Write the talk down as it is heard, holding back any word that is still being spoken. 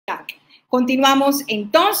Continuamos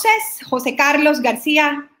entonces. José Carlos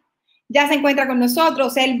García ya se encuentra con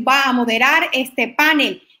nosotros. Él va a moderar este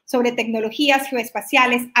panel sobre tecnologías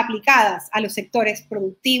geoespaciales aplicadas a los sectores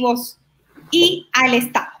productivos y al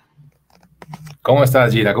Estado. ¿Cómo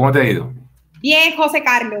estás, Gira? ¿Cómo te ha ido? Bien, José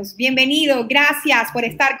Carlos, bienvenido. Gracias por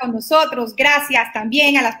estar con nosotros. Gracias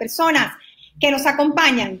también a las personas que nos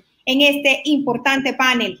acompañan en este importante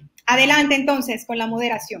panel. Adelante entonces con la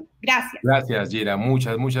moderación. Gracias. Gracias, Gira.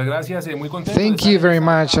 Muchas gracias. Muy contento. Thank you very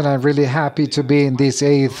much, and I'm really happy to be in this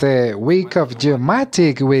 8th week of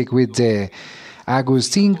GeoMatic Week with the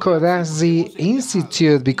Agustín Codazzi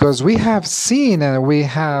Institute, because we have seen and we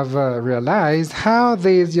have realized how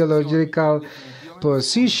this geological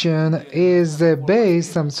position is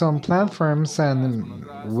based on some platforms and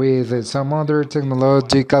with some other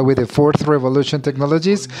technological, with the fourth revolution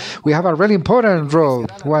technologies, we have a really important role.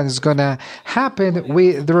 What is going to happen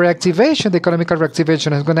with the reactivation, the economical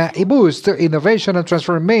reactivation is going to boost innovation and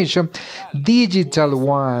transformation, digital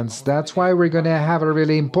ones. That's why we're going to have a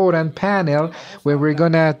really important panel where we're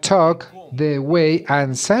going to talk the way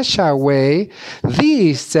and such a way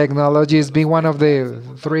these technologies, being one of the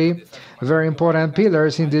three very important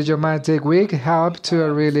pillars in the GeoMatic Week, help to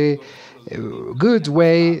a really good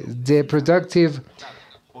way the productive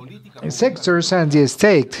sectors and the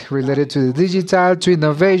state related to the digital, to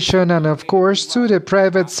innovation, and of course to the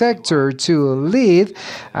private sector to lead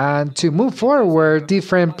and to move forward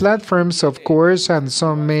different platforms, of course, and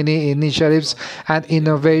so many initiatives and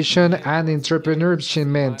innovation and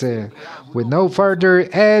entrepreneurship. With no further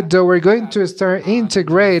ado, we're going to start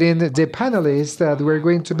integrating the panelists that we're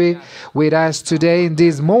going to be with us today in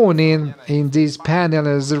this morning in this panel.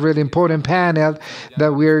 It's a really important panel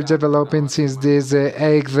that we're developing since this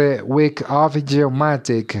 8th week of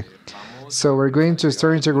GeoMatic. So we're going to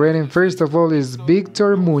start integrating. First of all is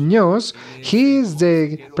Victor MUÑOZ. He is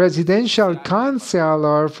the Presidential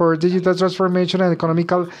Counselor for Digital Transformation and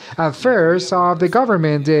Economical Affairs of the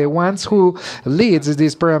government, the ones who leads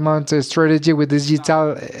this paramount strategy with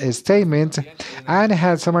digital statement and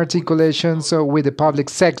has some articulations with the public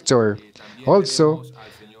sector. Also,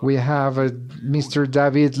 we have Mr.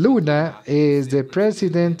 David Luna, is the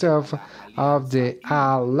president of the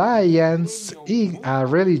Allianz In, a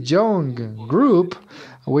really young group,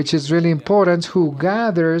 which is really important, who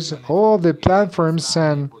gathers all the platforms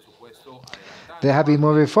and they have been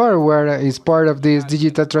moving forward as part of this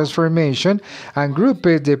digital transformation and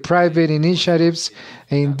grouped the private initiatives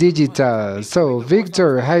in digital. So,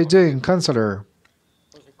 Victor, how are you doing, Counselor?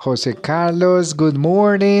 Jose Carlos, good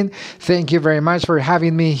morning. Thank you very much for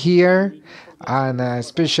having me here. And a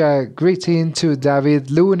special greeting to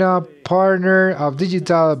David Luna, partner of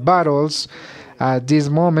Digital Battles at this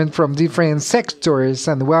moment from different sectors,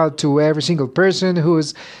 and well, to every single person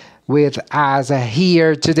who's with us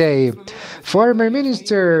here today. Former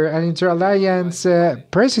Minister and Inter-Alliance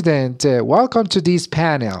President, welcome to this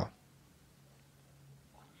panel.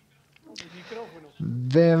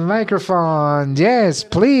 The microphone, yes,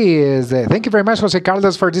 please. Thank you very much, Jose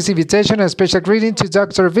Carlos, for this invitation. A special greeting to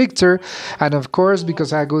Dr. Victor, and of course,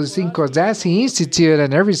 because Agustín Codazzi Institute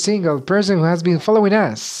and every single person who has been following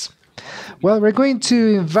us. Well, we're going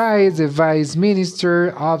to invite the Vice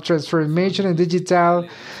Minister of Transformation and Digital.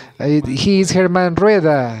 He's GERMÁN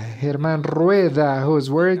RUEDA,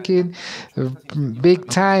 who's working big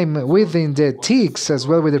time within the TICs as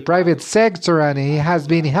well with the private sector, and he has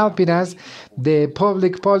been helping us the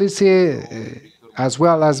public policy as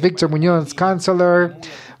well as Victor MUÑOZ, Counselor,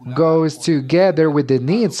 goes together with the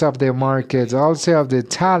needs of the market, also of the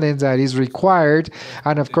talent that is required,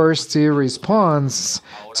 and of course to respond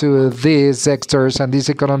to these sectors and this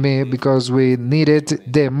economy because we need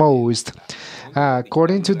it the most.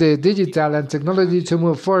 According to the digital and technology to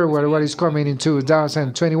move forward, what is coming in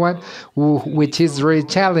 2021, which is very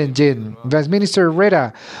challenging. Vice Minister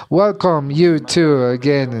RUEDA, welcome you too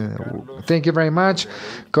again. Thank you very much.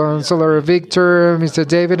 Councilor Victor, Mr.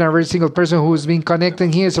 David, and every single person who's been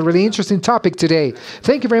connecting here. It's a really interesting topic today.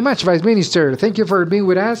 Thank you very much, Vice Minister. Thank you for being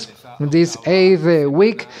with us in this 8th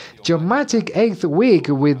week, GeoMatic 8th week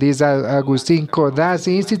with this Agustín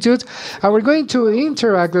Codazzi Institute. And we're going to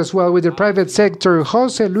interact as well with the private sector.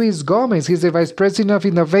 Jose Luis Gómez, he's the Vice President of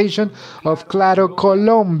Innovation of Claro,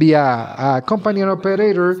 Colombia, a company and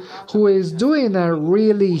operator who is doing a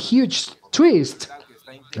really huge twist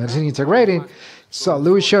and integrating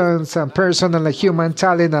solutions and personal and human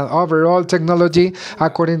talent and overall technology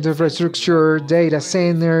according to infrastructure, data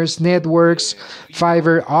centers, networks,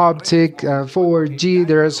 fiber optic, 4G.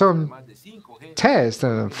 There are some tests,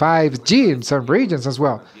 5G in some regions as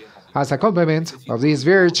well. as a complement of this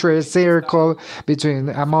virtuous circle between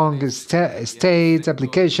among state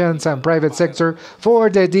applications and private sector for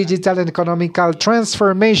the digital and economical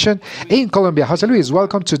transformation in Colombia. Jose Luis,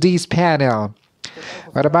 welcome to this panel.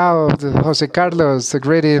 What about Jose Carlos,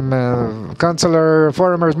 greeting consular,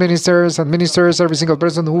 former ministers and ministers, every single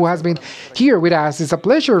person who has been here with us. It's a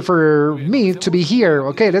pleasure for me to be here.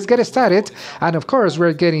 Okay, let's get started. And of course,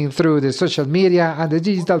 we're getting through the social media and the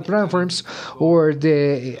digital platforms or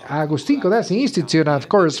the Agustín Codazzi Institute, and of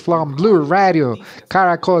course, from Blue Radio,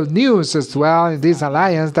 Caracol News as well, in this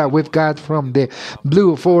alliance that we've got from the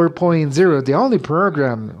Blue 4.0, the only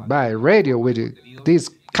program by radio with this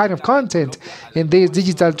kind of content in this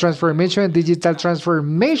digital transformation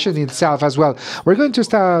itself as well. We're going to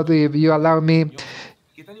start, if you allow me,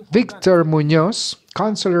 Victor MUÑOZ,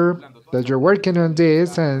 consular, that you're working on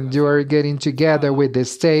this and you are getting together with the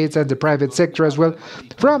states and the private sector as well,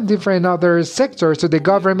 from different other sectors to the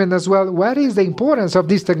government as well. What is the importance of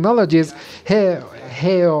these technologies,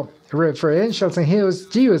 referentials and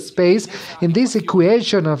geospace in this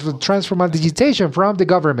equation of transformational digitization from the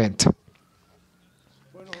government?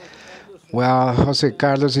 Well, Jose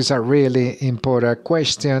Carlos, is a really important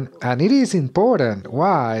question, and it is important.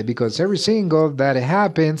 Why? Because every single that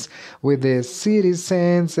happens with the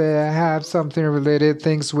citizens have something related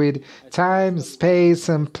things with time, space,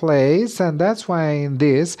 and place, and that's why in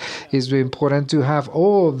this is very important to have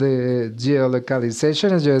all the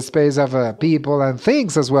geolocalization and geospace of people and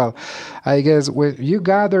things as well. I guess when you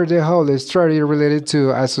gather the whole story related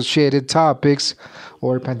to associated topics,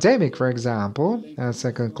 or pandemic, for example, as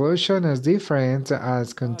a conclusion, as different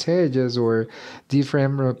as contagious or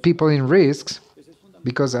different people in risks,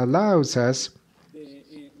 because it allows us,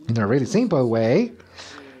 in a really simple way,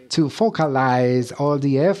 to focalize all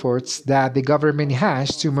the efforts that the government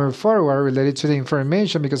has to move forward related to the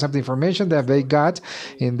information, because of the information that they got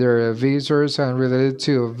in their visors and related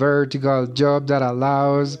to a vertical job that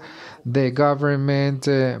allows the government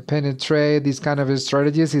penetrate these kind of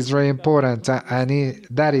strategies is very important, and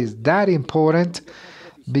that is that important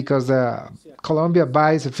because Colombia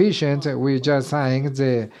buys efficient. We just signed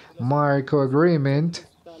the Marco agreement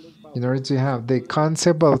in order to have the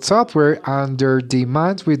concept of software under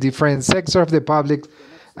demand with different sectors of the public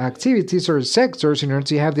activities or sectors in order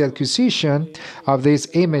to have the acquisition of these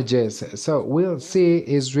images. So we'll see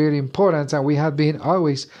is really important, and we have been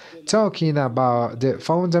always talking about the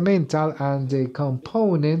fundamental and the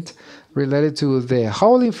component related to the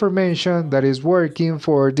whole information that is working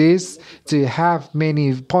for this to have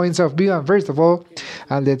many points of view. And first of all,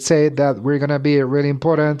 and let's say that we're going to be really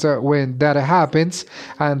important when that happens,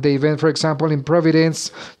 and the event, for example, in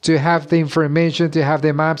Providence, to have the information, to have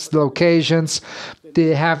the maps, locations,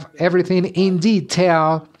 to have everything in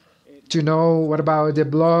detail, to know what about the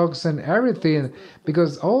blogs and everything,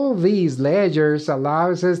 because all these ledgers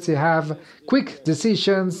allows us to have quick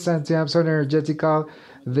decisions and to have some energetical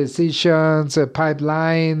decisions,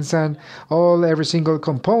 pipelines, and every single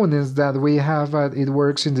components that we have. It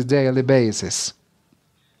works in the daily basis.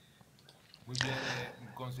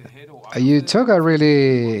 You talk about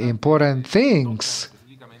really important things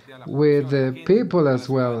with the people as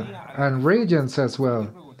well and regions as well.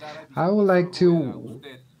 I would like to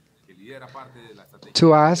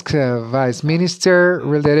ask Vice Minister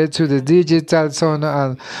related to the digital zone,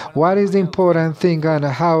 and what is the important thing and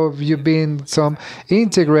how have you been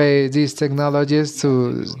integrate these technologies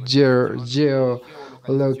to your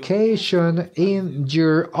geolocation in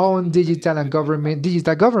your own digital government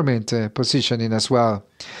positioning as well.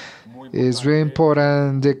 It's very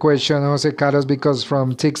important, the question, Jose Carlos, because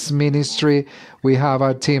from TIC's ministry, we have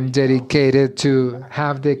a team dedicated to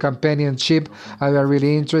have the companionship. We are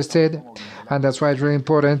really interested, and that's why it's really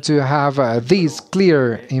important to have this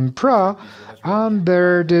clear in pro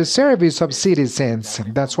under the service of citizens.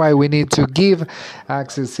 That's why we need to give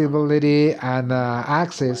accessibility and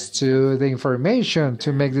access to the information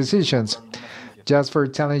to make decisions. Just for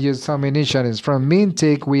telling you some initiatives, from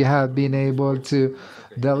MinTIC, we have been able to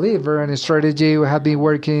deliver a strategy. We have been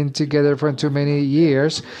working together for too many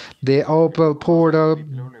years. The open portal,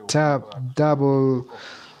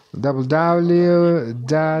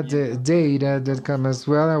 www.data.com as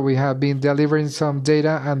well. And we have been delivering some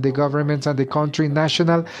data, and the government and the country,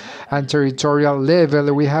 national and territorial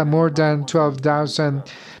level. We have more than 12,000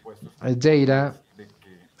 data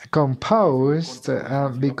composed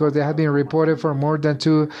because they have been reported for more than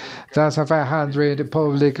 2,500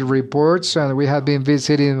 public reports, and we have been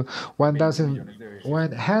visiting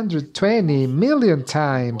 120 million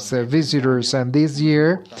times visitors, and this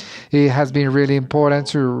year it has been really important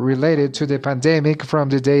to relate it to the pandemic from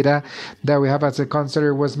the data that we have. As the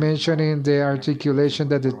consulate was mentioning, the articulation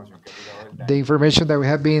that the information that we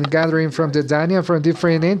have been gathering from the data from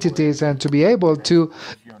different entities, and to be able to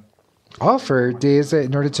offer this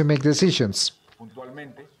in order to make decisions.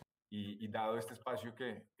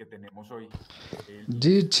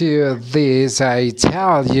 Due to this, I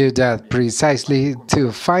tell you that precisely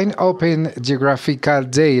to find open geographical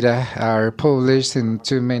data are published in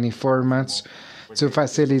too many formats to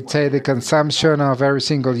facilitate the consumption of every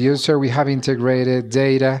single user. We have integrated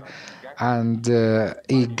data and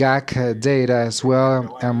IGAC data as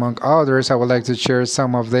well, among others. I would like to share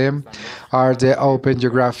some of them. Are the open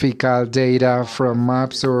geographical data from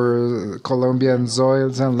maps or Colombian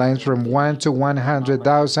soils and lines from 1 to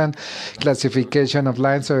 100,000, classification of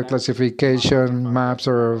lines or classification maps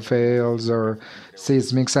or fields or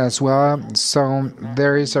seismics as well. So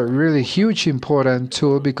there is a really huge important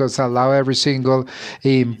tool because allow every single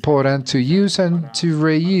important to use and to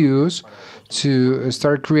reuse, to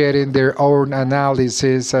start creating their own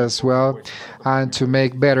analysis as well, and to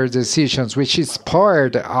make better decisions, which is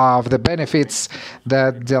part of the benefits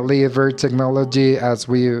that deliver technology, as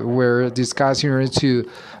we were discussing, to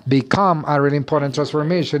become a really important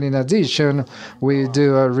transformation. In addition, we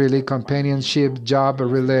do a really companionship job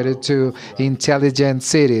related to intelligent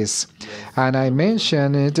cities. And I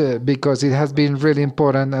mention it because it has been really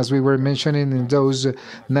important, as we were mentioning in those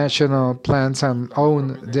national plans and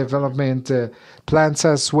own development plans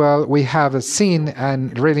as well. We have seen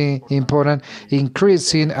and really important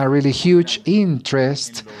increasing a really huge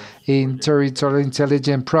interest in territorial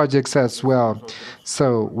intelligence projects as well.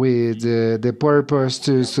 So with the purpose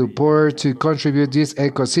to support, to contribute these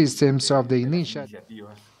ecosystems of the initiative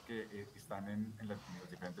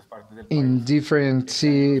in different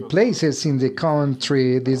places in the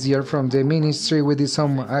country this year from the ministry, we did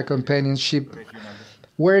some companionship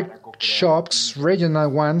workshops, regional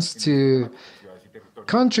ones, to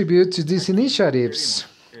contribute to these initiatives.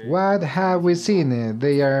 What have we seen?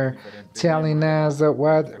 They are telling us that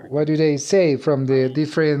what do they say from the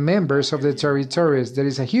different members of the territories? There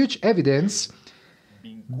is a huge evidence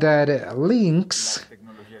that links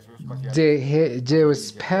the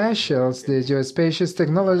geospatials,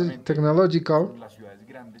 technological,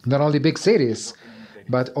 not only big cities,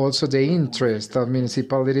 but also the interest of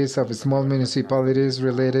municipalities, of small municipalities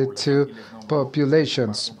related to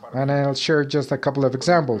populations. And I'll share just a couple of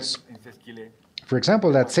examples. For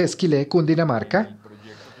example, at Sesquilé, Cundinamarca,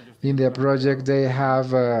 in the project they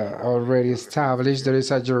have already established, there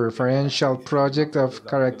is a georeferential project of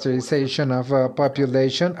characterization of a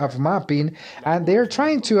population, of mapping, and they're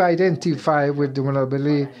trying to identify with the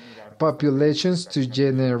vulnerability populations to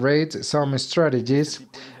generate some strategies.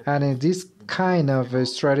 And in this kind of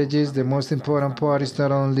strategies, the most important part is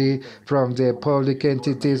not only from the public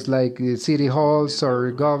entities like city halls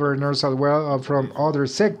or governors as well, or from other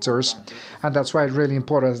sectors. And that's why it's really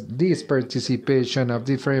important, this participation of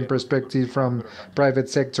different perspectives from private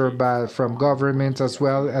sector, but from government as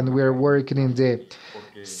well. And we're working in the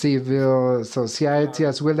civil society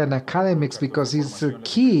as well and academics, because it's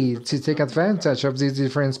key to take advantage of these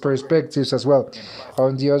different perspectives as well.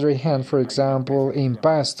 On the other hand, for example, in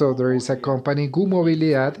Pasto, there is a company,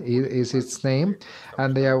 GUMobilidad is its name,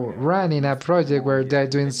 and they are running a project where they're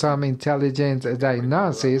doing some intelligent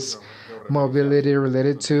diagnosis mobility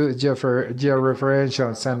related to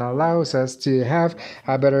georeferentials, and allows us to have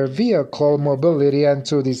a better vehicle mobility and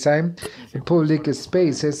to design public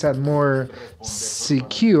spaces and more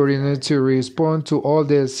secure in order to respond to all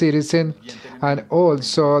the citizens. And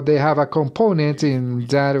also they have a component in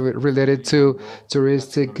that related to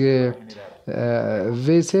touristic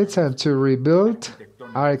visits and to rebuild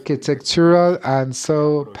architectural and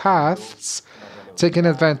so paths, taking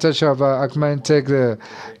advantage of augmented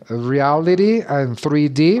reality and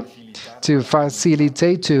 3D to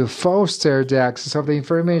facilitate, to foster the access of the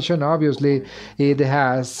information. Obviously, it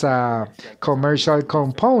has a commercial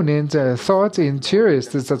component thought in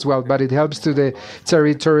tourists as well, but it helps to the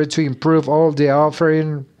territory to improve all the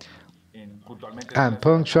offering. And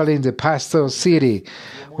punctually in the Pasto city,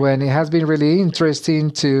 when it has been really interesting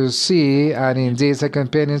to see, and in this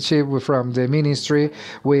companionship from the ministry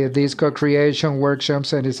with these co-creation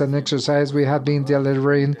workshops, and it's an exercise we have been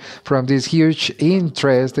delivering from this huge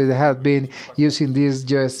interest that have been using these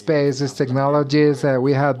geospaces technologies.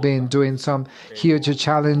 We have been doing some huge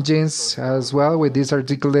challenges as well with this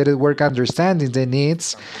articulated work, understanding the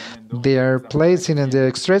needs. they are placing and they're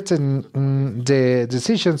extracting the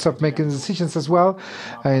decisions of making decisions as well,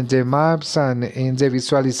 in the maps and in the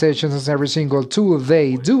visualizations of every single tool.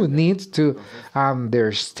 They do need to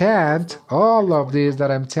understand all of this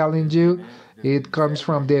that I'm telling you. It comes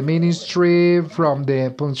from the ministry, from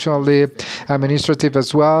the punctually administrative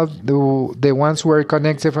as well. The ones who are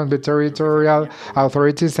connected from the territorial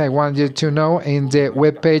authorities, I want you to know in the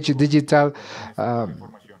webpage digital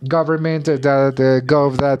government, the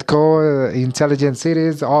gov.co, intelligent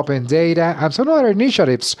cities, open data, and some other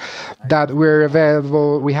initiatives that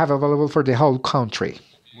we have available for the whole country.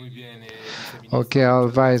 Okay,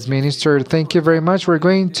 Vice Minister, thank you very much. We're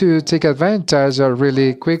going to take advantage a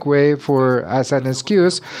really quick way as an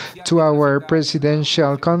excuse to our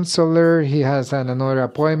presidential counselor. He has another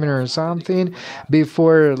appointment or something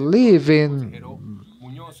before leaving.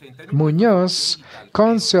 MUÑOZ,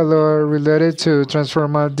 counselor related to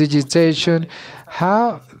transformational digitization.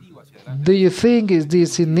 How do you think is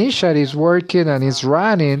this initiative is working and is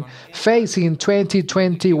running facing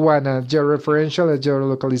 2021 georeferential and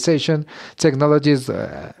geolocalization technologies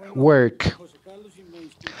work?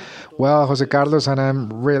 Well, Jose Carlos, and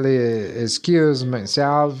I'm really excuse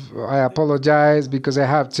myself. I apologize because I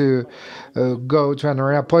have to go to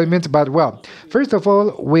another appointment. But well, first of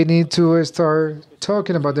all, we need to start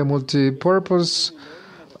talking about the multi-purpose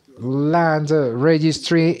land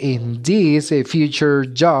registry in this future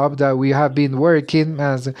job that we have been working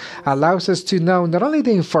as allows us to know not only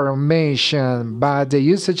the information but the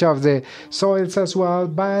usage of the soils as well,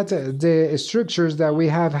 but the structures that we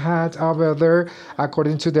have had over there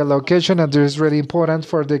according to the location, and this is really important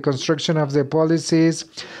for the construction of the policies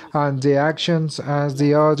and the actions as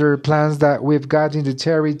the other plans that we've got in the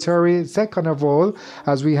territory. Second of all,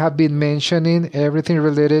 as we have been mentioning, everything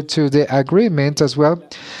related to the agreement as well,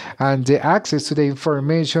 and the access to the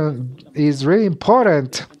information is really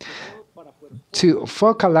important to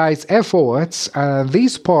focalize efforts.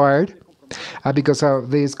 This part, because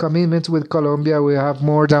of this commitment with Colombia, we have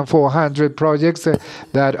more than 400 projects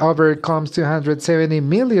that overcomes 270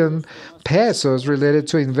 million pesos related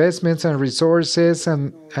to investments and resources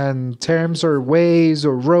and terms or ways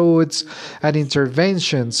or roads and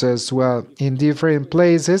interventions as well in different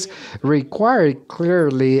places require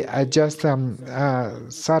clearly just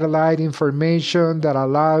satellite information that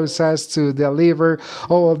allows us to deliver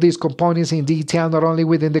all of these components in detail, not only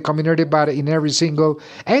within the community but in every single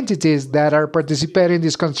entities that are participating in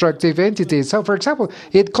these constructive entities. So for example,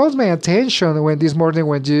 it caught my attention when this morning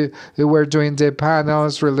when you were doing the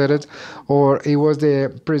panels related, or it was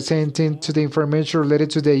the presenting to the information related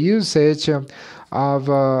to the usage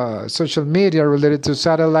of social media related to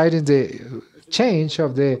satellite and the change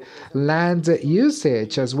of the land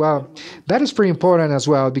usage as well. That is pretty important as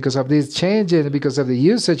well because of this change and because of the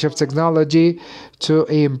usage of technology to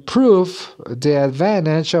improve the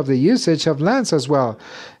advantage of the usage of lands as well,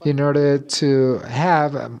 in order to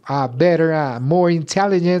have a better, more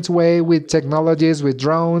intelligent way with technologies, with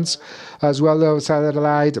drones, as well as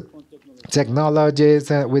satellite technologies,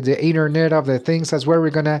 with the Internet of the Things, as well.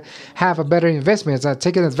 We're going to have a better investments and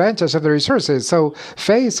taking advantage of the resources. So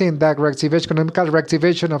facing that reactivation, economical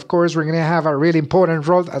reactivation, of course, we're going to have a really important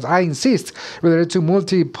role, as I insist, related to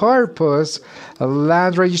multi-purpose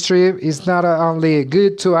land registry. Is not only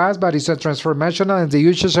good to us, but it's a transformational, and the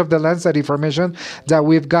usage of the lands, that information that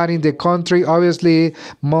we've got in the country, obviously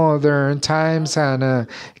modern times and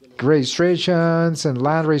registrations and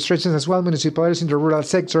land registrations as well, municipalities in the rural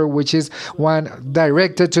sector, which is one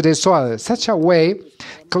directed to the soil. Such a way,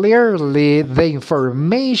 clearly the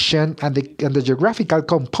information and the geographical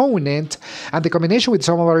component and the combination with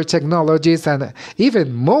some of our technologies, and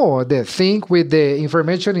even more the thing with the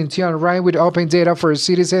information in tune right with open data for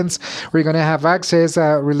citizens, we're going to have access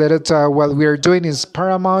related to what we are doing is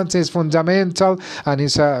paramount, is fundamental, and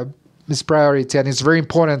is priority, and it's very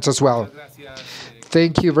important as well.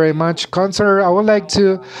 Thank you very much, Counselor. I would like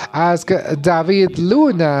to ask David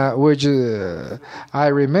Luna, which I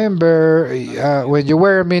remember when you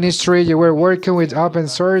were in ministry, you were working with open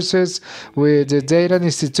sources, with the data and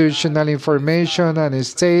institutional information and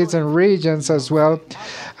states and regions as well.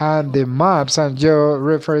 And the maps and your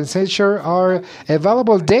referencing are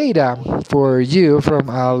available data for you from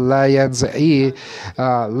Alianza In,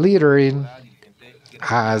 leadering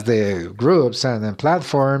as the groups and the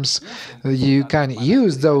platforms. You can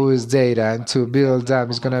use those data to build them.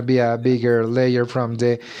 It's going to be a bigger layer from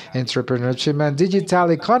the entrepreneurship and digital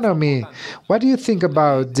economy. What do you think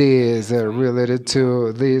about this related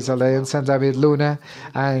to this alliance and David Luna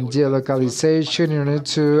and geolocalization in order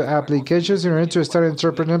to applications, in order to start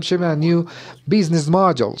entrepreneurship and new business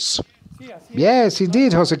modules? Yes,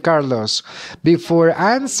 indeed, Jose Carlos. Before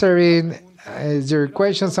answering your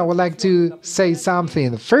questions, I would like to say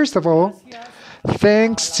something. First of all,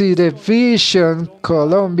 thanks to the vision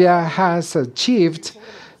Colombia has achieved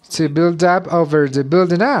to build up over the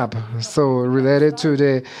building up. So related to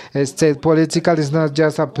the state political, it's not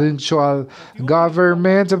just a punctual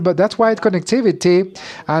government, but that's why connectivity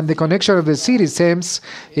and the connection of the citizens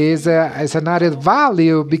is an added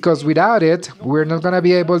value, because without it, we're not going to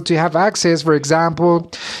be able to have access, for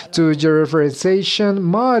example, to georeferencing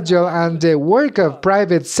module, and the work of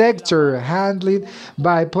private sector handling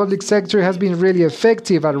by public sector has been really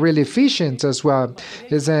effective and really efficient as well.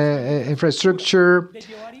 It's an infrastructure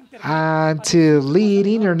and to lead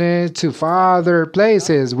internet to further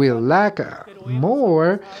places. We lack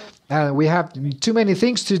more, and we have too many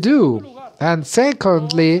things to do. And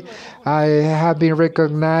secondly, I have been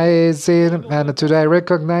recognizing, and today I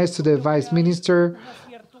recognize to the Vice Minister,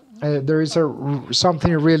 there is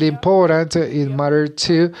something really important in matter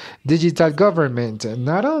to digital government,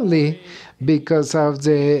 not only because of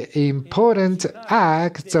the important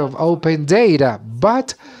act of open data,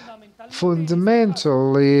 but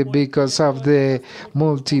fundamentally because of the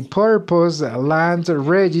multi-purpose land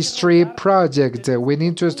registry project. We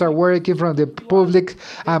need to start working from the public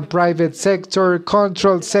and private sector,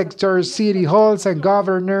 control sector, city halls and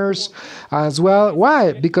governors as well.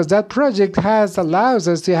 Why? Because that project allows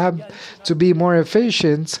us to be more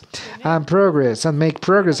efficient and make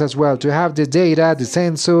progress as well, to have the data, the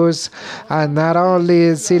census, and not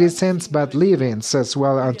only citizens but livings as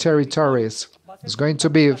well on territories. It's going to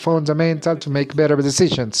be fundamental to make better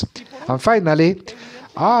decisions. And finally,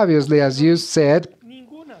 obviously, as you said,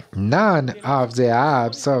 none of the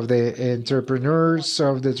apps of the entrepreneurs,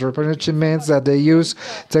 of the entrepreneurship means that they use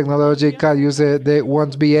technological use, they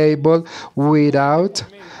won't be able without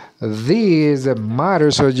these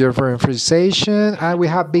matters of georeferencing, and we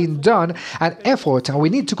have been done an effort, and we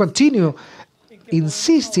need to continue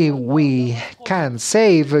insisting we can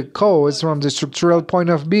save costs from the structural point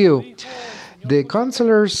of view. The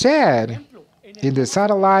counselor said, in the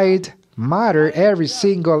satellite matter, every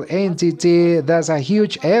single entity does a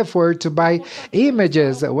huge effort to buy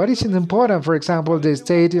images. What is important? For example, the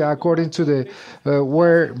state, according to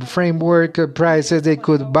the framework prices, they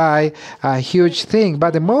could buy a huge thing.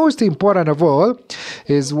 But the most important of all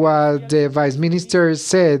is what the Vice Minister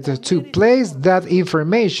said, to place that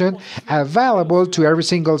information available to every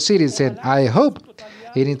single citizen. I hope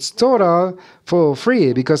in its total for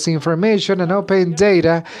free, because information and open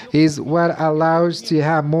data is what allows to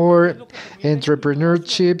have more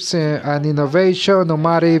entrepreneurships and innovation, no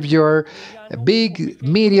matter if you're big,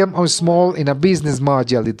 medium, or small in a business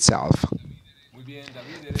module itself.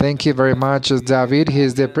 Thank you very much, David.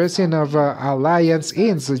 He's the president of Allianz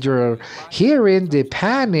In. So you're hearing the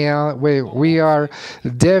panel where we are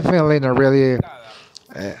definitely in a really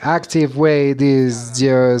active way. This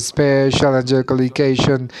geospatial and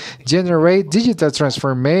geocolocation generate digital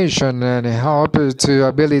transformation and help to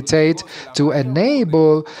habilitate, to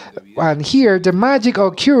enable. And here the magic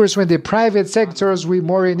occurs when the private sectors with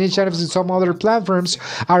more initiatives and some other platforms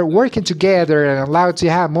are working together and allowed to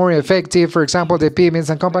have more effective, for example, the payments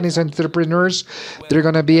and companies and entrepreneurs, they're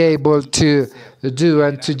going to be able to do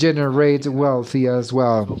and to generate wealthy as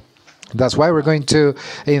well. That's why we're going to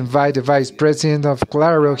invite the Vice President of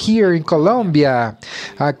Claro here in Colombia,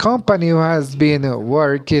 a company who has been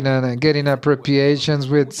working and getting appropriations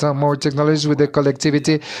with some more technologies with the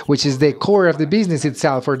collectivity, which is the core of the business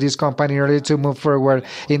itself for this company in order to move forward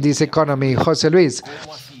in this economy. Jose Luis,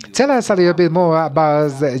 tell us a little bit more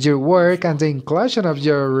about your work and the inclusion of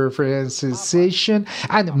your referencing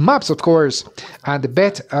and maps, of course, and the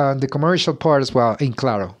bet on the commercial part as well in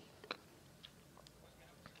Claro.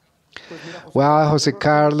 Well, Jose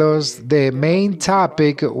Carlos, the main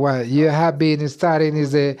topic what you have been studying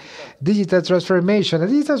is the digital transformation. The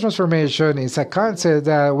digital transformation is a concept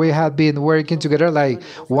that we have been working together like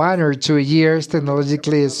 1 or 2 years,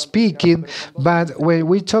 technologically speaking. But when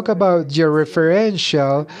we talk about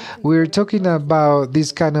georeferential, we're talking about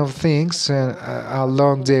these kind of things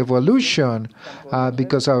along the evolution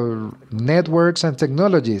because of networks and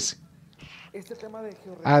technologies.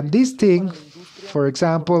 And this thing, for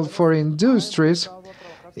example, for industries,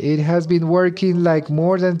 it has been working like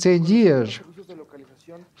more than 10 years.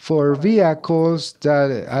 For vehicles,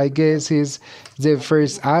 that I guess is the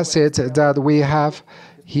first asset that we have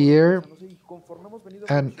here.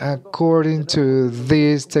 And according to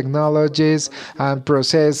these technologies and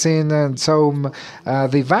processing and some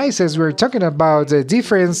devices, we're talking about the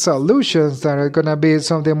different solutions that are going to be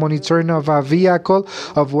some of the monitoring of a vehicle,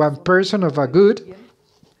 of one person, of a good,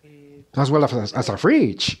 as well as a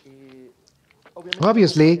fridge.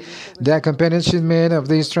 Obviously, the accompaniment of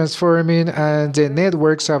this transforming and the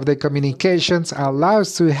networks of the communications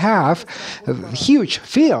allows to have huge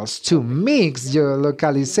fields to mix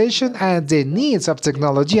geolocalization and the needs of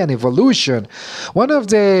technology and evolution. One of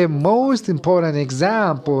the most important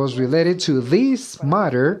examples related to this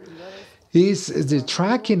matter is the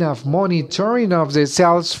tracking of monitoring of the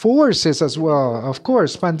sales forces as well. Of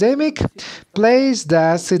course, pandemic placed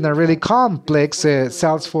us in a really complex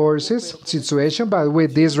sales forces situation, but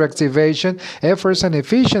with this reactivation, efforts and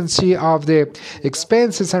efficiency of the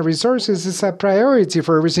expenses and resources is a priority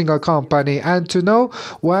for every single company. And to know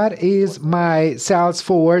what is my sales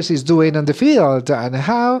force is doing on the field and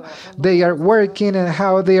how they are working and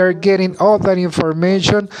how they are getting all that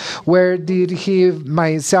information. Where did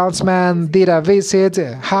my salesman did a visit,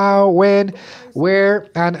 how, when, where,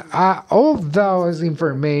 and all those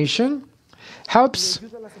information helps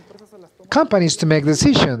companies to make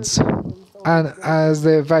decisions. And as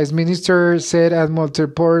the Vice Minister said, at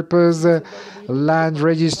multipurpose land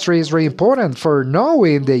registry is very important for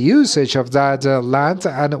knowing the usage of that land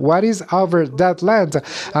and what is over that land.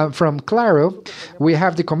 From Claro, we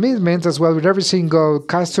have the commitment as well with every single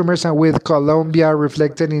customers and with Colombia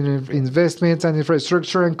reflected in investments and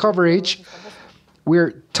infrastructure and coverage.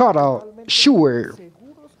 We're sure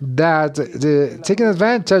that taking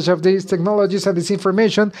advantage of these technologies and this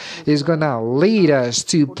information is going to lead us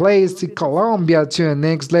to place Colombia to the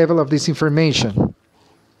next level of this information.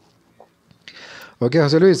 Okay,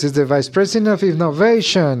 José Luis is the Vice President of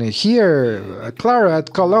Innovation here, Claro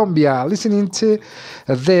at Colombia, listening to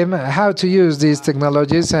them how to use these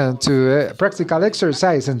technologies and to practical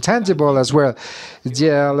exercise and tangible as well.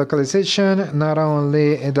 Geolocalization, not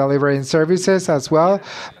only delivering services as well,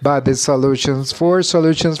 but the solutions for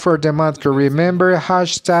the month. Remember,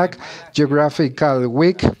 hashtag geographical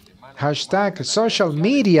week. Hashtag social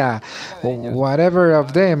media, whatever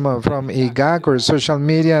of them from IGAC or social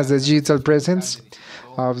media as the digital presence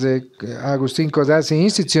of the Agustín Codazzi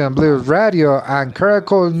Institute and Blue Radio and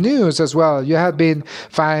Caracol News as well. You have been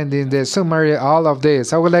finding the summary all of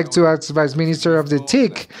this. I would like to ask Vice Minister of the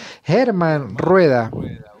TIC, GERMÁN RUEDA.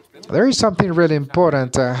 There is something really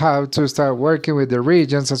important, how to start working with the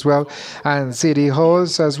regions as well and city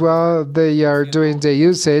halls as well. They are doing the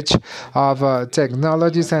usage of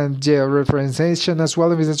technologies and georeferencing as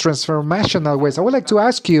well in the transformational ways. I would like to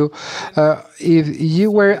ask you if you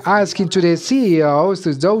were asking to the CEOs,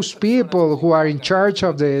 to those people who are in charge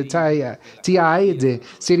of the TI, the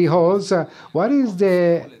city halls, what is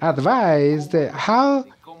the advice, how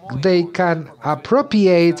they can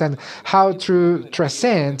appropriate and how to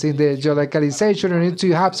transcend in the geolocalization. We need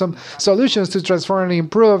to have some solutions to transform and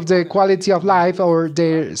improve the quality of life of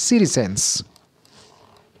their citizens.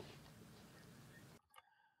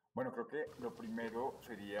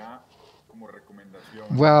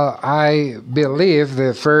 Well, I believe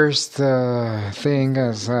the first thing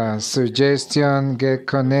as a suggestion, get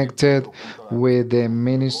connected with the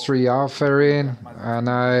ministry offering, and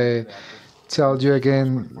I tell you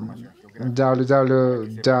again,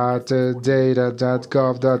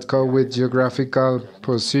 www.data.gov.co with geographical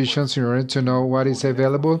positions in order to know what is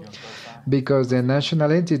available, because the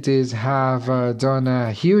national entities have done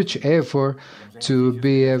a huge effort to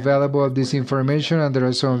be available this information, and there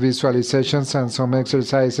are some visualizations and some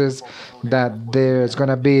exercises that there's going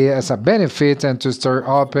to be as a benefit and to start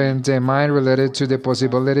open the mind related to the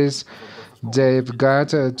possibilities they've got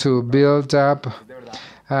to build up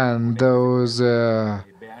and those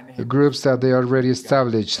groups that they already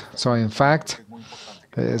established. So in fact,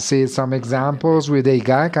 see some examples with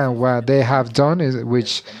AGAC and what they have done,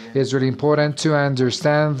 which is really important to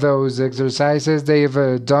understand those exercises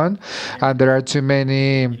they've done. And there are too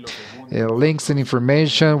many links and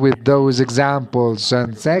information with those examples.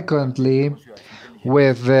 And secondly,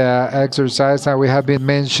 with the exercise that we have been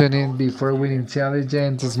mentioning before with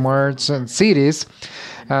intelligent, smart cities,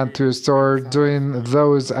 and to start doing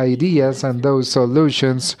those ideas and those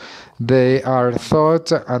solutions, they are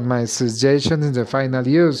thought, and my suggestion is the final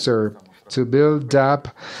user to build up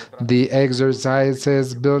the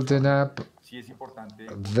exercises, building up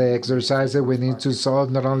the exercises we need to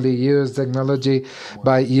solve, not only use technology,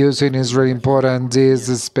 but using is really important, this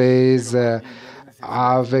space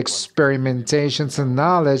of experimentations and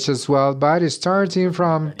knowledge as well, but starting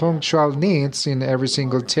from punctual needs in every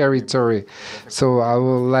single territory. So I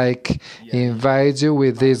would like invite you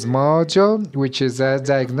with this module, which is a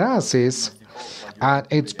diagnosis, and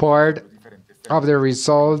it's part of the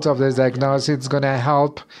result of the diagnosis. It's going to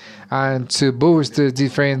help and to boost the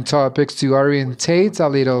different topics, to orientate a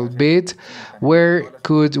little bit where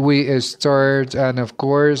could we start. And of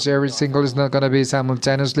course, every single is not going to be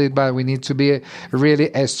simultaneously, but we need to be really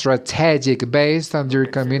strategic based on your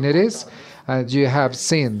communities, as you have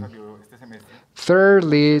seen.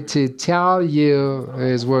 Thirdly, to tell you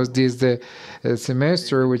was this the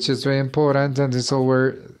semester, which is very important, and it's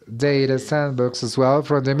our data sandbox as well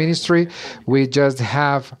from the ministry. We just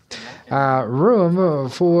have room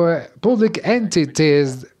for public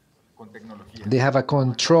entities. They have a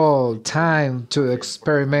control time to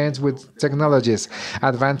experiment with technologies,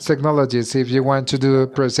 advanced technologies. If you want to do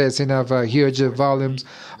processing of huge volumes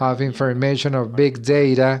of information, of big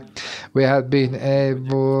data, we have been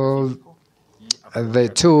able the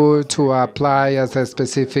tool to apply as a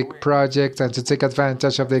specific project and to take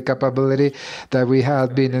advantage of the capability that we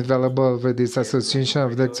have been available with this association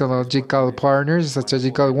of technological partners,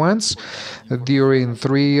 strategical ones. During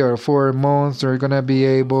 3 or 4 months, we're going to be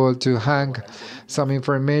able to hang some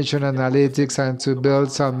information analytics and to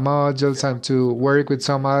build some modules and to work with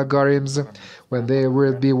some algorithms. When they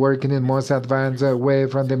will be working in most advanced way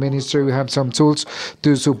from the ministry, we have some tools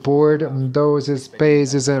to support those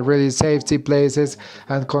spaces and really safety places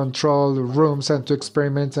and control rooms and to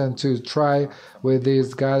experiment and to try with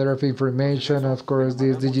this gather of information. Of course,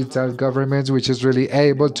 this digital government, which is really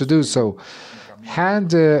able to do so. And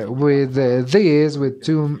with this, with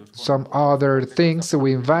some other things,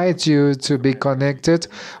 we invite you to be connected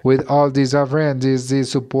with all these offering and this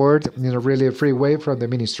support in a really free way from the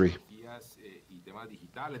ministry.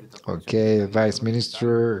 Okay, Vice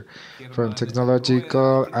Minister from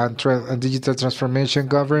Technological and Digital Transformation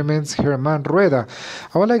Governments, GERMÁN RUEDA.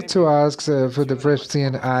 I would like to ask for the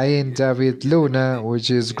President In, David Luna,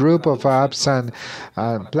 which is group of apps and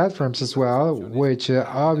platforms as well, which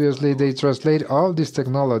obviously they translate all these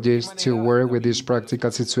technologies to work with these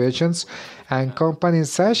practical situations and company in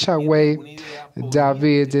such a way,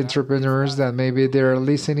 David, entrepreneurs that maybe they're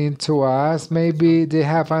listening to us, maybe they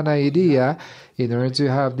have an idea in order to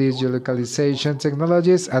have these geolocalization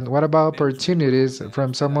technologies, and what about opportunities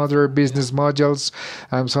from some other business modules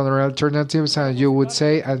and some other alternatives, and you would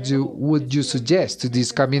say, and would you suggest to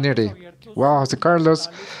this community? Well, Jose Carlos,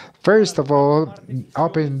 first of all,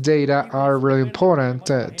 open data are really important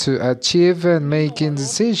to achieve and making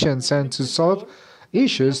decisions and to solve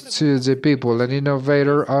issues to the people. An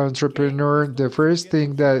innovator or entrepreneur, the first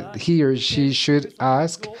thing that he or she should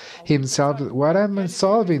ask himself, what am I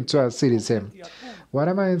solving to a citizen? What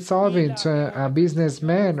am I solving to a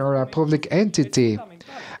businessman or a public entity?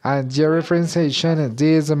 And georeferencing at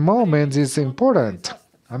this moment is important.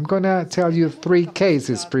 I'm going to tell you 3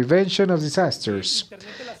 cases. Prevention of disasters.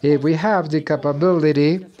 If we have the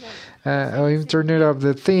capability Internet of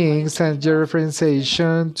the Things and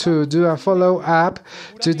georeferencing to do a follow-up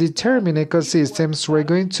to determine ecosystems, we're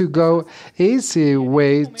going to go easy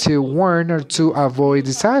way to warn or to avoid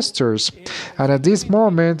disasters. And at this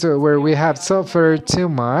moment where we have suffered too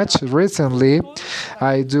much recently,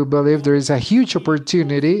 I do believe there is a huge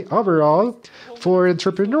opportunity overall for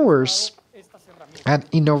entrepreneurs and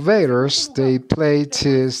innovators. They play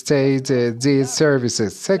to state these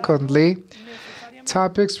services. Secondly,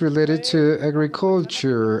 topics related to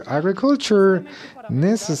agriculture. Agriculture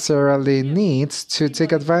necessarily needs to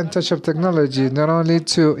take advantage of technology, not only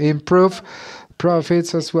to improve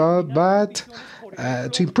profits as well, but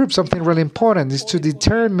to improve something really important is to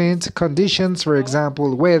determine conditions, for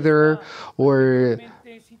example, weather or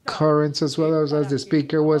currents, as well as the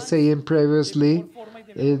speaker was saying previously,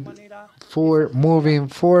 for moving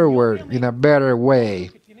forward in a better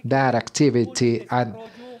way, that activity. And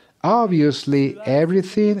obviously,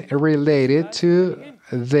 everything related to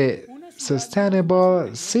the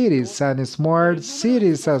sustainable cities and smart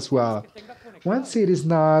cities as well. One city is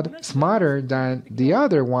not smarter than the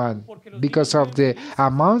other one because of the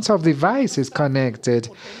amount of devices connected.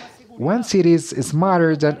 One city is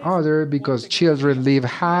smarter than other because children live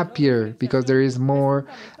happier, because there is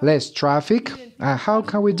less traffic. How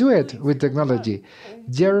can we do it with technology?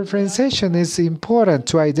 Georeferencing is important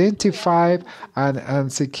to identify an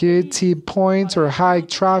security points or high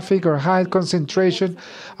traffic or high concentration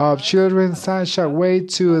of children, such a way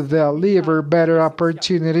to deliver better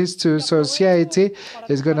opportunities to society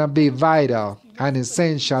is going to be vital and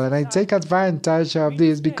essential. And I take advantage of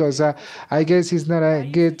this because I guess it's not a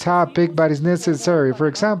good topic, but it's necessary. For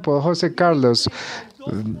example, Jose Carlos,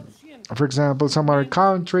 for example, some other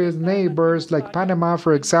countries, neighbors like Panama,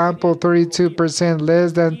 for example, 32%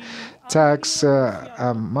 less than tax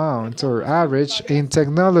amount or average in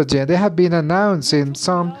technology. And they have been announcing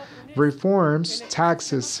some reforms,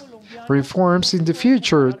 taxes reforms in the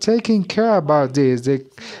future, taking care about this. The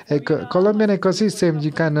Colombian ecosystem,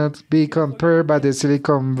 you cannot be compared by the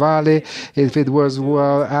Silicon Valley. If it was,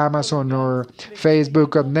 well, Amazon or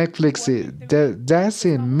Facebook or Netflix, that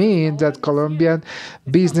doesn't mean that Colombian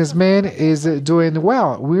businessmen is doing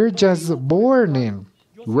well. We're just born in.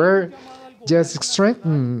 We're just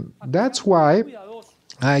strengthened. That's why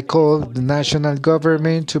I call the national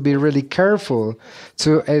government to be really careful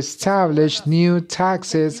to establish new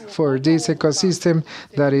taxes for this ecosystem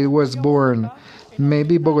that it was born.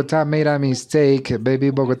 Maybe Bogota made a mistake.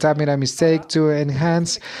 Maybe Bogota made a mistake to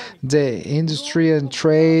enhance the industry and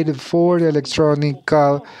trade for the electronic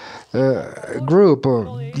group.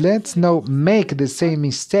 Let's not make the same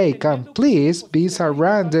mistake, and please be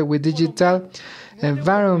surrounded with digital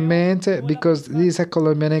environment, because this is a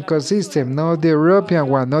Colombian ecosystem, not the European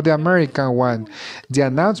one, not the American one. The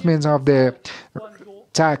announcements of the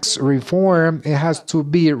tax reform, it has to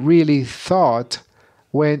be really thought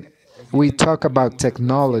when we talk about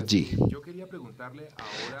technology.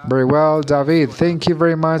 Very well, David. Thank you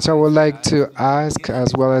very much. I would like to ask,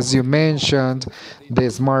 as well as you mentioned, the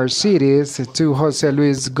smart cities to Jose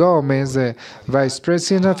Luis Gomez, the Vice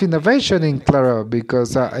President of Innovation in Claro,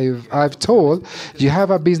 because I've told you have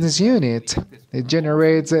a business unit. It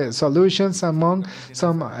generates solutions among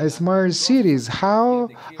some smart cities. How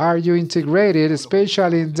are you integrated,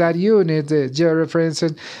 especially in that unit,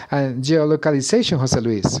 georeferencing and geolocalization, Jose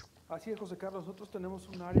Luis?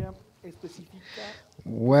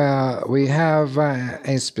 Well, we have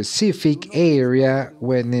a specific area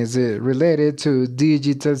when it's related to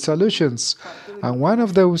digital solutions. And one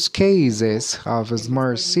of those cases of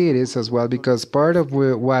smart cities as well, because part of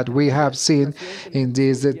what we have seen in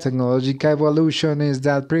this technological evolution is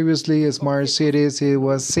that previously smart cities, it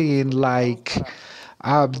was seen like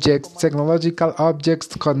objects, technological objects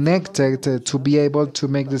connected to be able to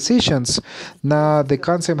make decisions. Now the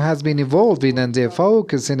concept has been evolving and they're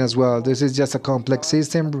focusing as well. This is just a complex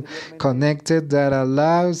system connected that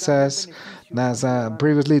allows us, as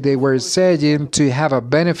previously they were saying, to have a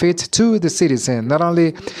benefit to the citizen, not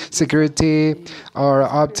only security or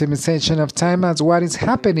optimization of time as what is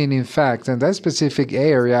happening in fact in that specific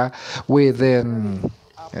area within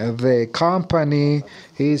the company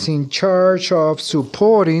is in charge of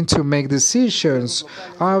supporting to make decisions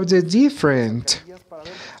of the different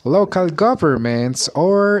local governments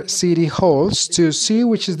or city halls to see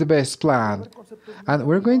which is the best plan. And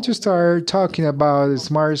we're going to start talking about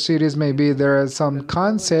smart cities. Maybe there are some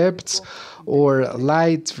concepts or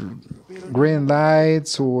green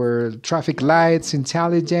lights or traffic lights,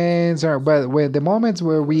 intelligence, but with the moments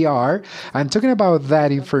where we are, I'm talking about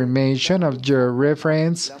that information of your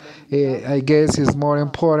reference. I guess it's more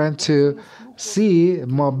important to see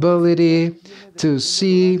mobility, to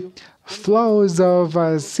see flows of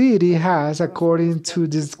a city has according to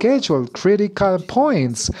the schedule, critical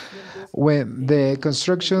points when the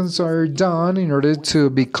constructions are done in order to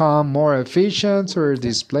become more efficient, or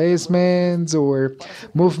displacements or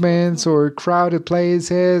movements or crowded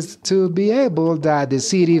places, to be able that the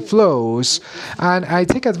city flows. And I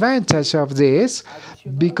take advantage of this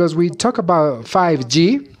because we talk about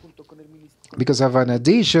 5G, because of an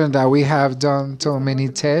addition that we have done so many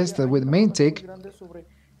tests with MinTIC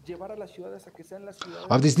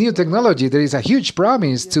of this new technology. There is a huge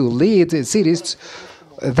promise to lead cities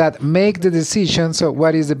that make the decisions of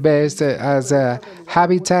what is the best as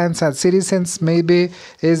habitants and citizens. Maybe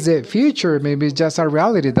is the future, maybe it's just a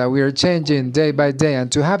reality that we are changing day by day.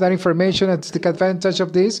 And to have that information and to take advantage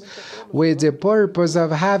of this with the purpose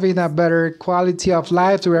of having a better quality of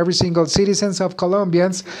life to every single citizens of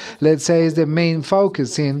Colombians, let's say, is the main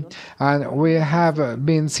focusing. And we have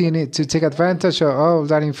been seeing it to take advantage of all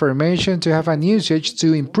that information, to have an usage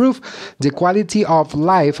to improve the quality of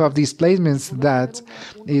life of displacements that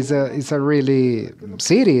is a really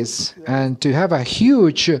cities, and to have a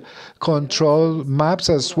huge control maps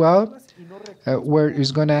as well, where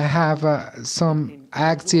it's going to have some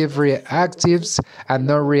active reactives and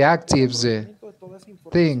non-reactives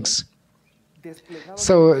things.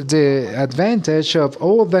 So the advantage of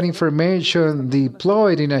all that information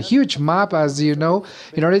deployed in a huge map, as you know,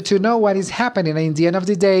 in order to know what is happening, and in the end of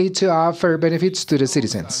the day to offer benefits to the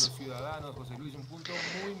citizens.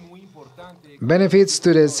 Benefits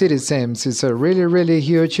to the citizens is a really, really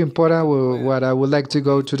huge important. What I would like to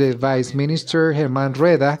go to the Vice Minister, GERMÁN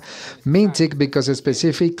RUEDA, MinTIC, because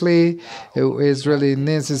specifically it is really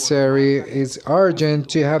necessary, it's urgent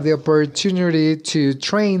to have the opportunity to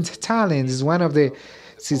train talent. It's one of the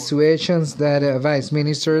situations that vice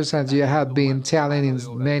ministers, as you have been telling in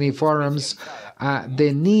many forums,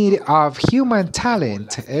 the need of human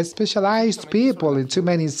talent, specialized people in too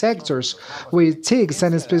many sectors, with TICs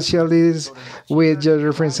and specialists, with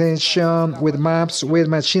georeferencing, with maps, with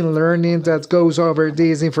machine learning that goes over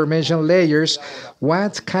these information layers.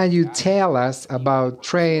 What can you tell us about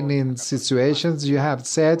training situations? You have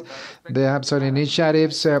said they have some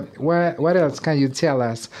initiatives. What else can you tell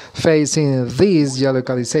us facing these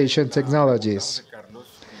geolocalization technologies?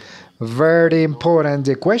 Very important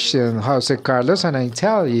the question, Jose Carlos, and I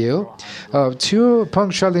tell you of two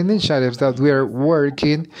punctual initiatives that we are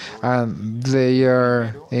working, and they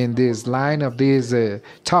are in this line of this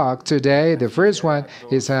talk today. The first one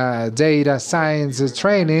is data science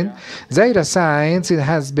training. Data science, it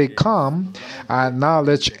has become a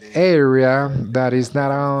knowledge area that is not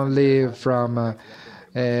only from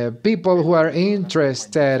people who are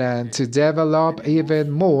interested and to develop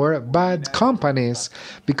even more, but companies,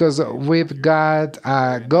 because we've got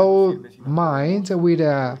a gold mine with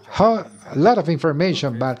a lot of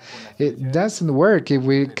information, but it doesn't work if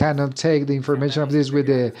we cannot take the information of this with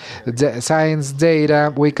the science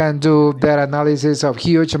data. We can do that analysis of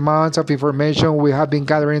huge amounts of information we have been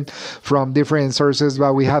gathering from different sources,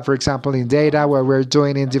 but we have, for example, in data where we're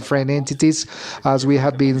doing in different entities, as we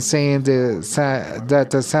have been saying, the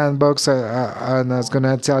data sandbox, and I was going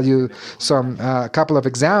to tell you some couple of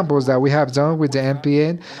examples that we have done with the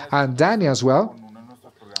MPN and Danny as well.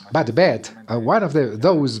 But the bet, one of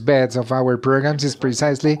those bets of our programs is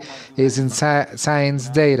precisely in science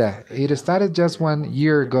data. It started just 1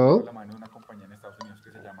 year ago.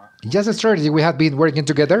 Just a strategy. We had been working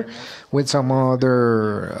together with some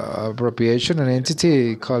other appropriation and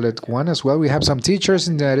entity, call it one as well. We have some teachers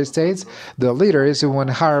in the United States. The leader is one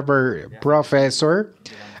Harvard professor,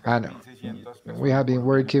 and we have been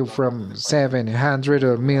working from 700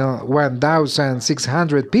 or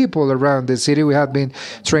 1,600 people around the city. We have been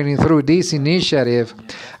training through this initiative,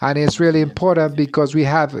 and it's really important because we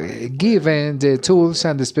have given the tools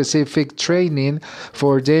and the specific training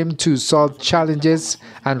for them to solve challenges,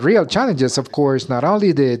 and real challenges, of course, not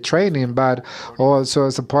only the training, but also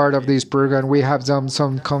as a part of this program, we have done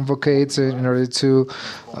some convocates in order to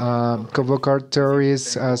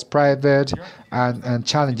convocatories as private and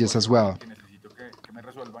challenges as well.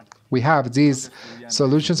 We have these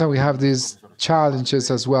solutions and we have these challenges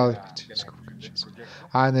as well.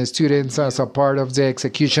 And the students, as a part of the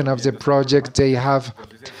execution of the project, they have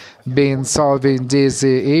been solving these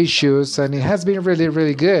issues, and it has been really,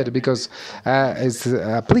 really good because it's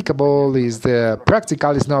applicable, is the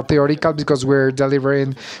practical, it's not theoretical, because we're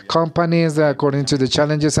delivering companies according to the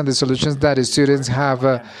challenges and the solutions that the students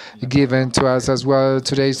have given to us as well.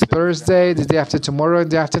 Today's Thursday, the day after tomorrow in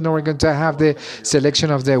the afternoon, we're going to have the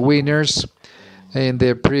selection of the winners in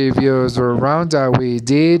the previous round that we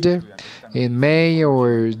did. In May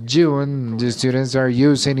or June, the students are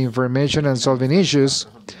using information and solving issues.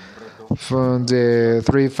 From the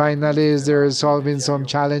three finalists, they're solving some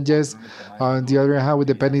challenges. On the other hand, with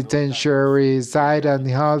the penitentiary side and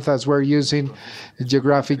health, as we're using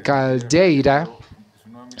geographical data.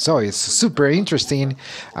 So it's super interesting,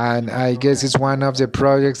 and I guess it's one of the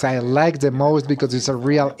projects I like the most because it's a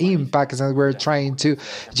real impact, and we're trying to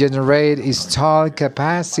generate installed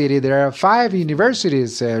capacity. There are 5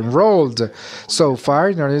 universities enrolled so far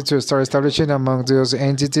in order to start establishing among those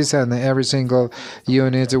entities, and every single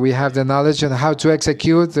unit we have the knowledge on how to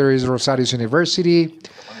execute. There is Rosario's University,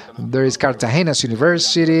 there is Cartagena's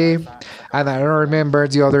University, and I don't remember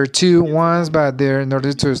the other 2 ones, but they're in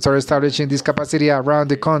order to start establishing this capacity around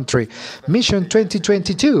the country. Mission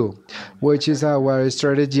 2022, which is our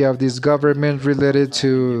strategy of this government related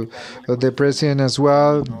to the president as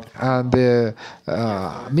well, and the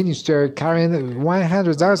minister carrying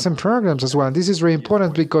 100,000 programs as well. This is very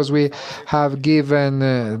important because we have given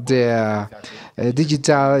the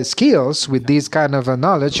digital skills with this kind of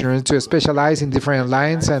knowledge in order to specialize in different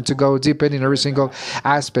lines and to go deeper in every single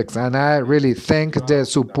aspect. And I really thank the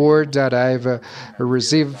support that I've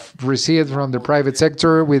received from the private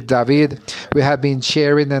sector with David. We have been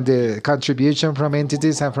sharing and the contribution from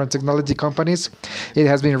entities and from technology companies. It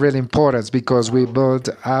has been really important because we built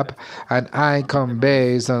up an icon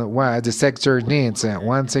based on what the sector needs. And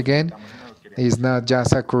once again, it's not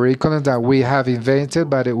just a curriculum that we have invented,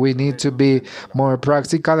 but we need to be more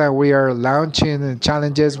practical, and we are launching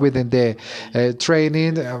challenges within the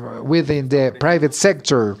training within the private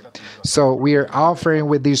sector. So we are offering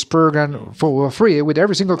with this program for free with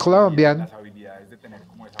every single Colombian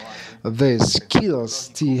the skills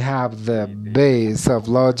to have the base of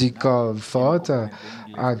logical thought,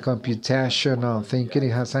 and computational thinking.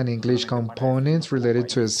 It has an English component related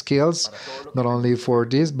to skills, not only for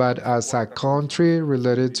this, but as a country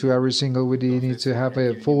related to every single. We need to have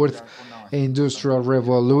a fourth industrial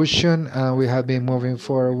revolution, and we have been moving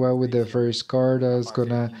forward well with the first card that's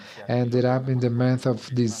gonna end it up in the month of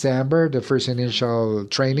December, the first initial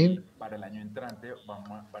training.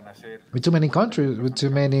 With too many countries, with too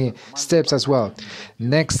many steps as well.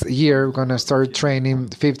 Next year, we're going to start training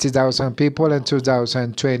 50,000 people in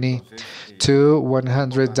 2020 to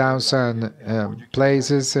 100,000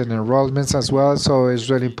 places and enrollments as well. So it's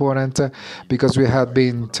really important because we have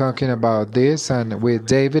been talking about this and with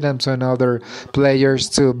David and some other players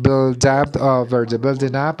to build up over the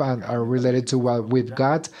building up and are related to what we've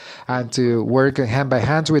got and to work hand by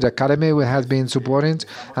hand with Academy. We have been supporting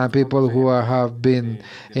and people who have been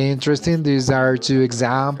interested. These are two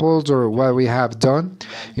examples or what we have done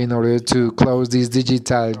in order to close this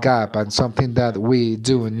digital gap and something that we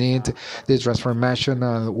do need. The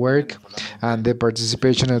transformational work and the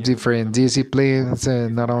participation of different disciplines,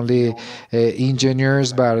 not only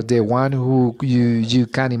engineers, but the one who you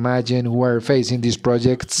can imagine who are facing these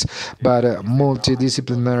projects, but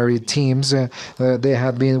multidisciplinary teams. They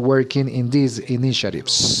have been working in these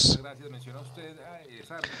initiatives.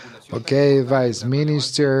 Okay, Vice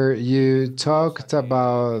Minister, you talked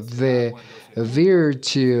about the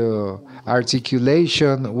virtue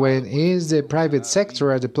articulation when is the private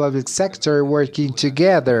sector and the public sector working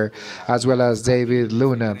together, as well as David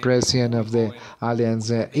Luna, president of the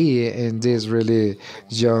Alianza In, in this really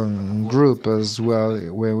young group as well,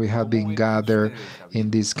 where we have been gathered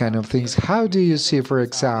in these kind of things. How do you see, for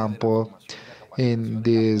example, in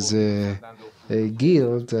this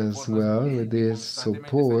guild as well, with this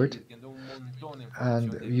support,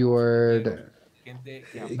 and you are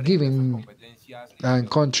giving and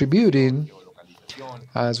contributing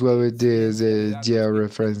as well with this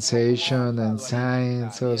georeferencing and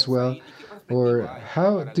science as well? Or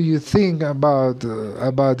how do you think about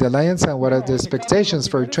the alliance and what are the expectations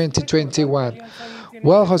for 2021?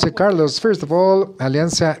 Well, Jose Carlos, first of all,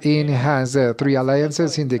 Alianza In has 3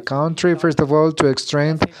 alliances in the country. First of all, to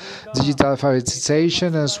strengthen digital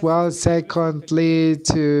alphabetization as well. Secondly,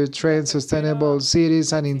 to train sustainable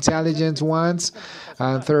cities and intelligent ones.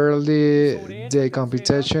 And thirdly, the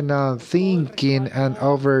computational thinking. And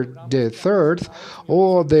over the third,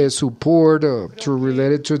 all the support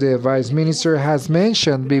related to the Vice Minister has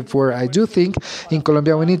mentioned before. I do think in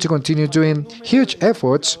Colombia we need to continue doing huge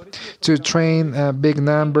efforts to train a big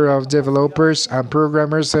number of developers and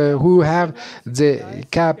programmers who have the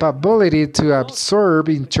capability to absorb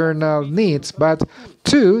internal needs, but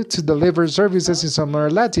to deliver services in some other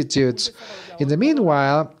latitudes. In the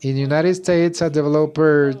meanwhile, in the United States, a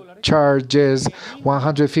developer charges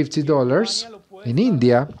 $150. In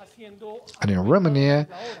India and in Romania,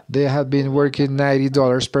 they have been working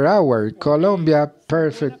 $90 per hour. Colombia,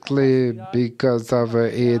 perfectly because of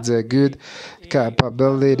its good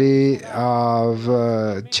capability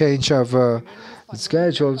of change of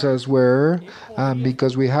schedules as well,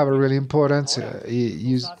 because we have a really important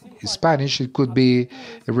Spanish, it could be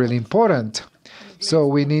really important. So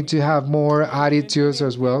we need to have more attitudes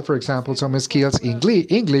as well. For example, some skills,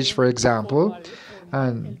 English, for example,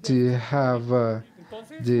 and to have the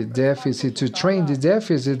deficit, to train the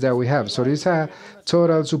deficit that we have. So there's a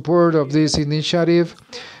total support of this initiative,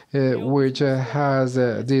 which has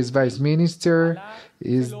this Vice Minister.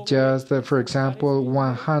 Is just, for example,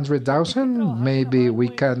 100,000. Maybe we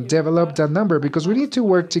can develop that number because we need to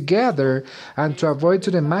work together and to avoid to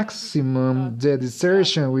the maximum the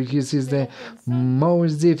desertion, which is the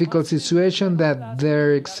most difficult situation that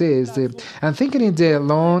there exists. And thinking in the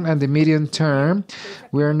long and the medium term,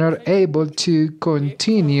 we are not able to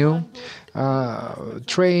continue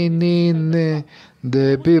training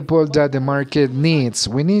the people that the market needs.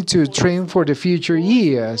 We need to train for the future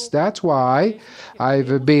years. That's why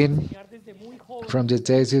I've been from the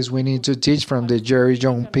thesis. We need to teach from the very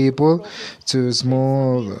young people to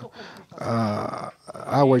small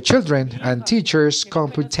our children and teachers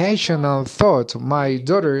computational thought. My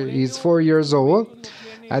daughter is 4 years old.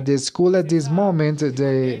 At the school at this moment,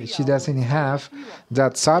 she doesn't have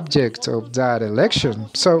that subject of that election.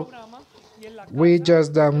 So we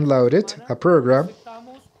just downloaded a program,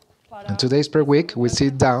 and 2 days per week we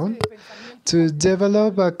sit down to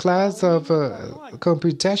develop a class of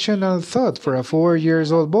computational thought for a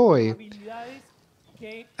 4-year-old boy.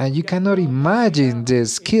 And you cannot imagine the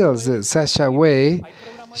skills that such a way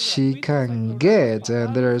she can get.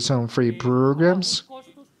 And there are some free programs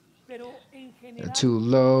to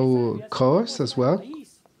low cost as well.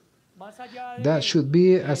 That should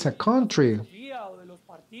be as a country.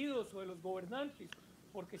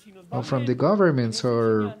 or from the governments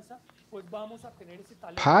or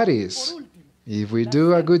parties. If we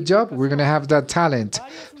do a good job, we're going to have that talent.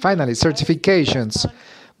 Finally, certifications.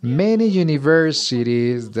 Many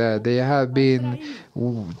universities that they have been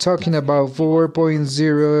talking about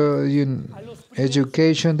 4.0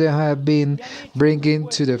 education, they have been bringing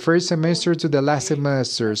to the first semester to the last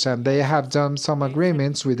semesters, and they have done some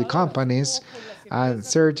agreements with the companies and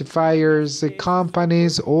certifiers, the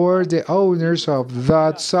companies or the owners of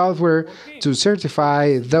that software to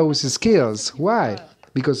certify those skills. Why?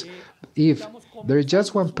 Because if there's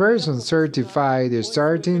just one person certified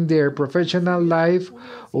starting their professional life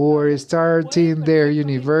or starting their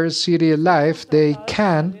university life, they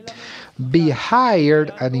can be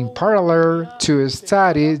hired and in parallel to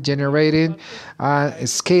study, generating a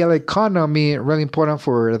scale economy, really important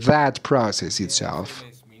for that process itself.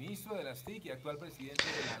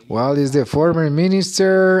 Well, is the former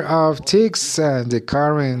Minister of TICs and the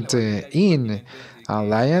current IN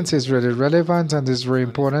Alliance is really relevant and is very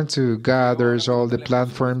important to gather all the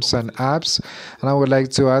platforms and apps. And I would like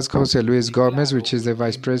to ask Jose Luis Gomez, which is the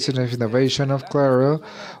Vice President of Innovation of Claro,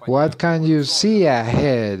 what can you see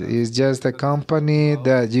ahead? Is just a company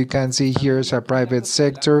that you can see here as a private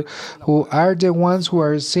sector who are the ones who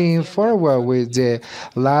are seeing forward with the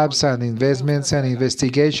labs and investments and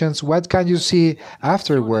investigations. What can you see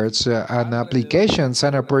afterwards and applications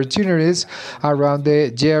and opportunities around the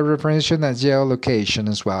georeferencing and geolocation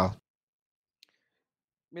as well?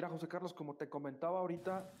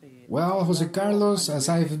 Well, Jose Carlos, as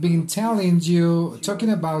I've been telling you,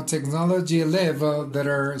 talking about technology level, that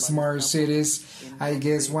are smart cities, I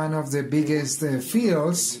guess one of the biggest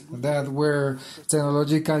fields that were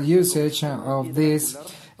technological usage of this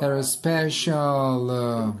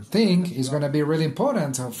special thing is going to be really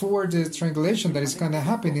important for the triangulation that is going to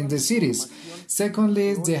happen in the cities.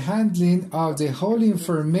 Secondly, the handling of the whole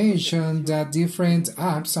information that different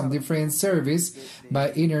apps and different service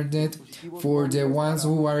by internet for the ones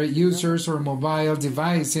who are users or mobile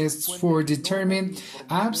devices for determine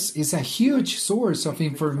apps is a huge source of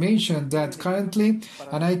information that currently,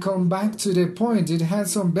 and I come back to the point, it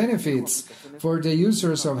has some benefits for the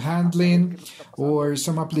users of handling or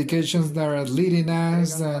some applications that are leading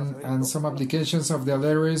us and some applications of the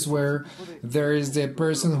letters where there is the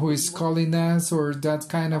person who is calling us or that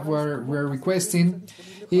kind of where we're requesting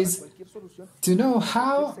is to know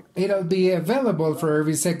how it'll be available for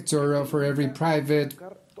every sector or for every private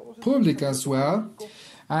public as well,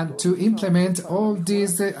 and to implement all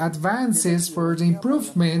these advances for the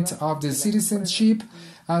improvement of the citizenship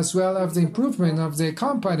as well as the improvement of the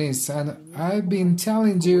companies. And I've been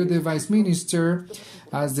telling you, the Vice Minister,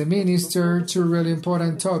 as the Minister, two really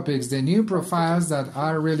important topics, the new profiles that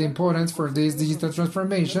are really important for this digital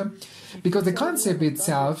transformation, because the concept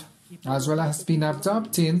itself as well has been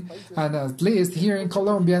adopting, and at least here in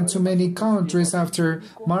Colombia and to many countries after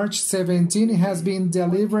March 17, it has been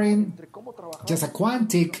delivering just a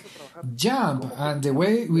quantic jump and the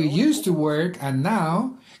way we used to work and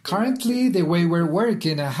now currently the way we're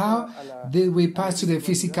working and how did we pass to the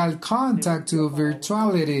physical contact to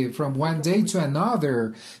virtuality from one day to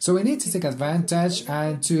another. So we need to take advantage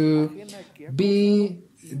and to be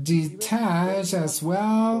detached as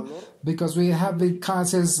well, because we have the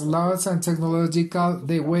causes, laws and technological,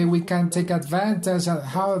 the way we can take advantage of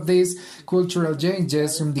how these cultural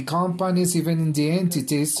changes from the companies, even in the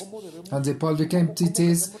entities and the public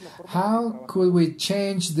entities, how could we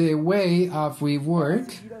change the way of we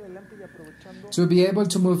work to be able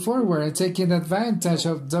to move forward and taking advantage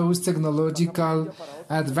of those technological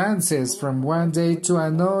advances from one day to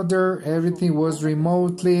another. Everything was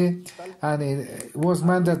remotely and it was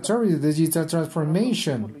mandatory, the digital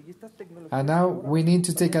transformation. And now we need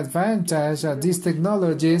to take advantage of these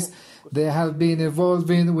technologies. They have been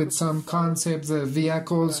evolving with some concepts of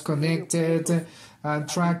vehicles connected and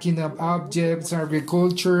tracking of objects,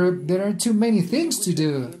 agriculture. There are too many things to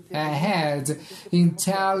do ahead.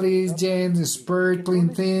 Intelligent,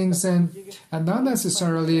 sparkling things, and not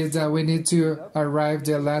necessarily that we need to arrive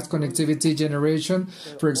the last connectivity generation,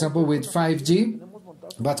 for example, with 5G.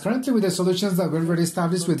 But currently with the solutions that we've already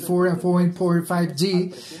established with 4 and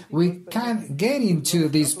 4.5G, we can get into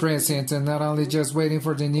this present and not only just waiting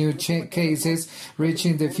for the new cases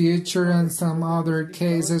reaching the future and some other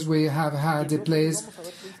cases we have had the place.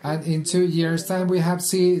 And in 2 years' time, we have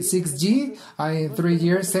 6G, and in 3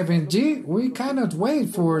 years, 7G. We cannot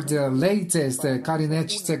wait for the latest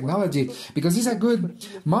cutting-edge technology, because it's a good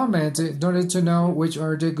moment in order to know which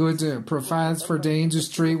are the good profiles for the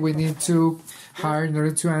industry we need to hire in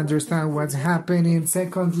order to understand what's happening.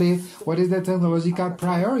 Secondly, what is the technological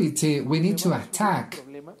priority we need to attack?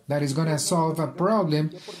 that is going to solve a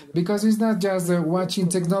problem, because it's not just watching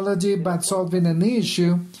technology but solving an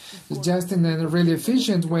issue just in a really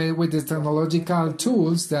efficient way with the technological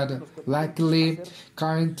tools that luckily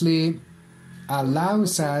currently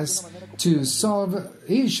allows us to solve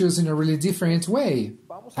issues in a really different way.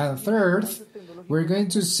 And third, we're going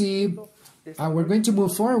to see we're going to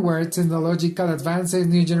move forward technological advances,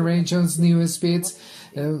 new generations, new speeds,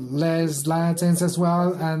 less latence as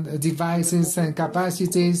well, and devices and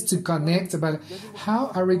capacities to connect. But how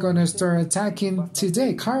are we going to start attacking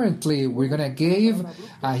today? Currently, we're going to give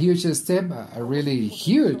a huge step, a really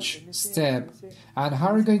huge step. And how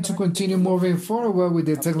are we going to continue moving forward with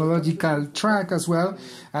the technological track as well?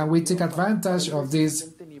 And we take advantage of this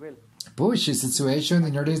pushy situation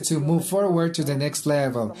in order to move forward to the next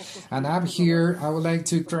level. And up here, I would like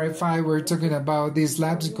to clarify, we're talking about these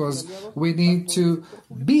labs because we need to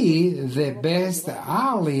be the best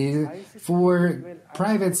ally for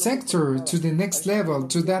private sector to the next level,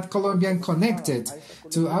 to that Colombian connected,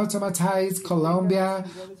 to automatize Colombia,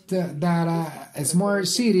 that smart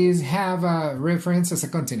cities have a reference as a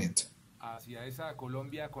continent.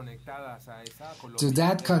 To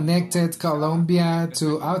that connected Colombia,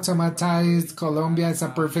 to automatize Colombia is a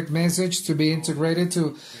perfect message to be integrated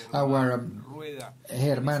to our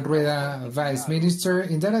GERMÁN RUEDA Vice Minister.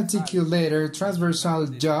 In that articulator, transversal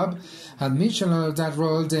job and mission of that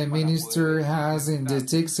role the Minister has in the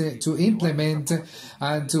TIC to implement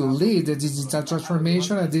and to lead the digital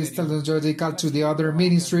transformation and digital technological to the other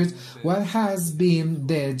ministries. What has been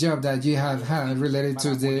the job that you have had related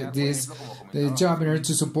to this job in order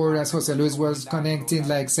to support, as Jose Luis was connecting,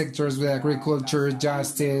 like sectors with agriculture,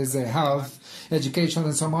 justice, health, education,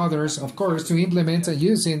 and some others, of course, to implement and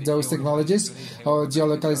using those technologies of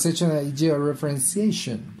geolocalization and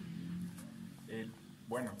georeferenciation.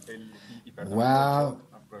 Well,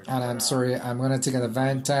 and I'm sorry, I'm going to take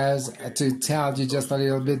advantage to tell you just a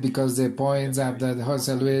little bit, because the points that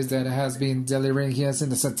Jose Luis that has been delivering here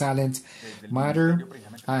since the talent matter,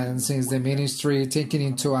 and since the ministry taking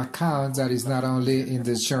into account that is not only in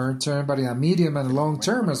the short term but in a medium and long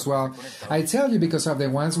term as well. I tell you because of the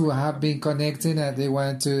ones who have been connecting and they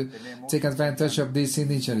want to take advantage of these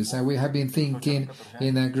initiatives. And we have been thinking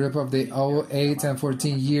in a group of the 8 and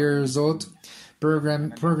 14 years old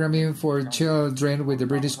programming for children with the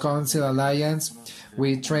British Council Alliance.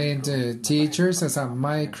 We trained teachers as a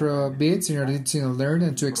micro bits in order to learn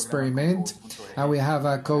and to experiment. And we have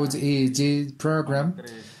a Code EEG program.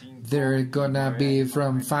 They're gonna be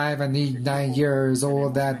from 5 and 9 years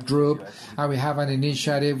old, that group. And we have an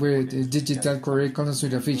initiative with digital curriculums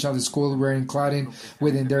with official school. We're including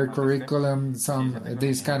within their curriculum some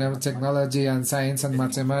this kind of technology and science and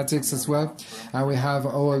mathematics as well. And we have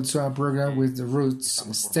also a program with the Roots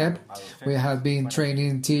Step. We have been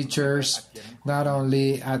training teachers not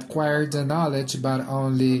only acquire the knowledge but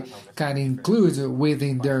only can include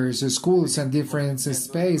within their schools and different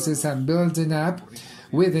spaces and building up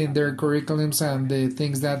within their curriculums and the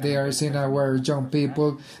things that they are seeing our young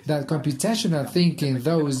people, that computational thinking,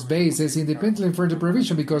 those bases independently for the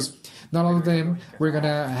provision, because not all of them we're going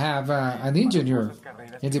to have an engineer,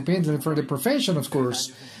 independently for the profession, of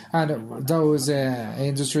course. And those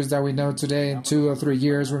industries that we know today, in 2 or 3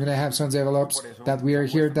 years, we're going to have some develops that we are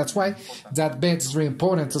here. That's why that bet is very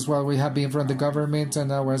important as well. We have been from the government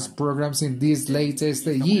and our programs in these latest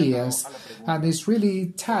years. And it's really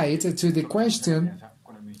tied to the question,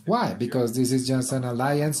 why? Because this is just an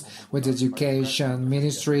alliance with education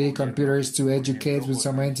ministry, computers to educate with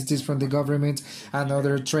some entities from the government, and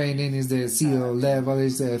other training is the CEO level,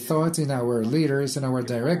 is the thought in our leaders and our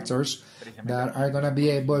directors that are going to be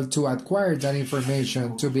able to acquire that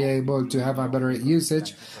information, to be able to have a better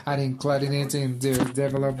usage and including it in their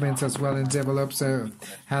developments as well, and develops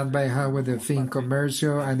hand by hand with the Fin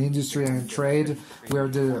Commercio and Industry and Trade.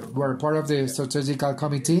 We're part of the strategical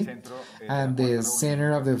committee and the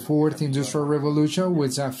center of the fourth industrial revolution,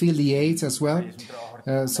 which affiliates as well.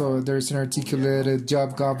 So there's an articulated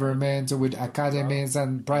job government with academies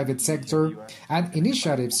and private sector and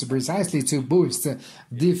initiatives precisely to boost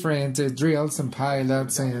different drills and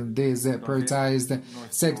pilots in these prioritized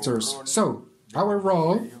sectors. So our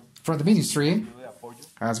role from the ministry,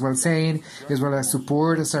 as well saying, as well as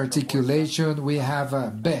support, as articulation, we have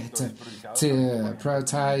a bet to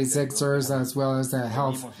prioritize sectors as well as the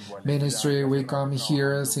health ministry. We come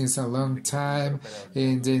here since a long time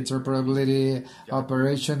in the interoperability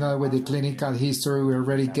operational with the clinical history. We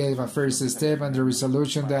already gave a first step, and the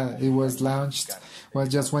resolution that it was launched was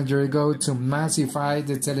just 1 year ago to massify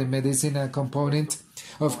the telemedicine component,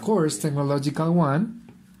 of course, technological one,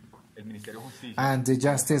 and the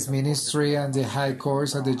Justice Ministry and the High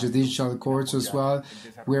Courts and the Judicial Courts as well,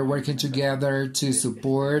 We're working together to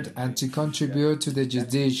support and to contribute to the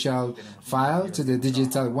judicial file, to the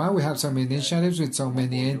digital one. We have some initiatives with so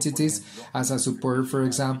many entities as a support, for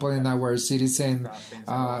example, in our citizen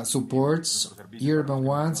supports, urban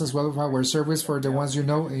ones, as well as our service for the ones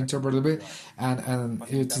interoperability and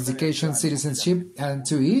education, citizenship, and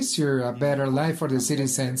to ensure a better life for the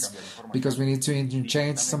citizens, because we need to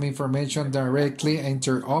interchange some information directly,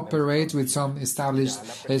 interoperate with some established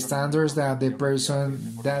standards that the person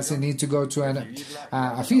doesn't need to go to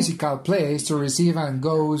a physical place to receive and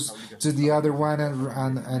goes to the other one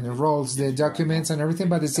and enrolls the documents and everything,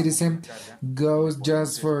 but the citizen goes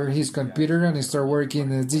just for his computer and start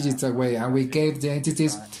working in a digital way. And we gave the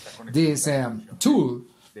entities this tool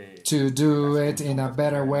to do it in a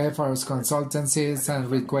better way for us consultancies and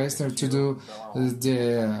requesters to do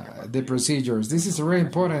the procedures. This is a very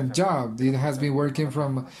important job. It has been working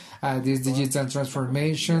from this digital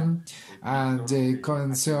transformation, and the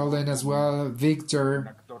consultant as well,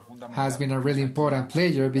 Victor, has been a really important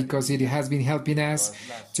player because it has been helping us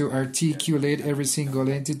to articulate every single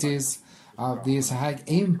entities of this high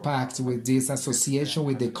impact with this association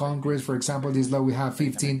with the Congress. For example, this law, we have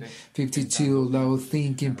 1552 law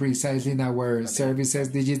thinking precisely in our services,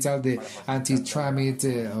 digital, the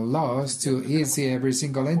anti-tramit laws to easy every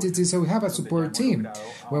single entity. So we have a support team.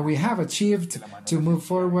 When we have achieved to move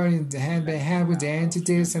forward in the hand by hand with the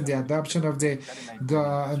entities and the adoption of the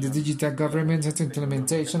digital government and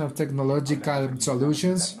implementation of technological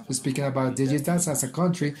solutions, speaking about digitals as a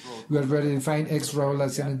country, we already defined X role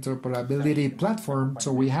as an interoperability platform.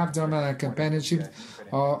 So we have done a companionship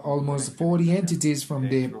almost 40 entities from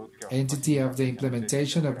the entity of the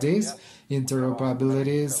implementation of this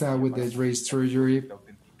interoperabilities with the race treasury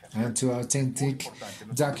and to authentic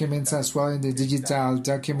documents as well in the digital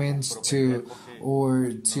documents to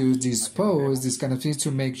dispose this kind of things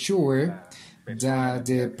to make sure that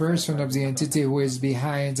the person of the entity who is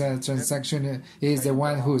behind the transaction is the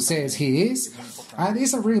one who says he is. And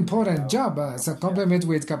it's a really important job. As a complement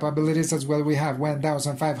with capabilities as well, we have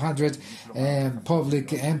 1,500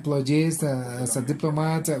 public employees as a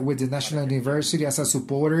diplomat with the National University as a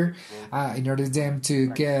supporter in order for them to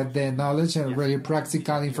get the knowledge and really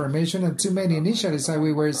practical information, and too many initiatives that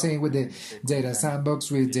we were saying with the data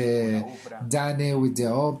sandbox, with the DANE, with the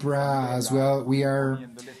Opera as well. We are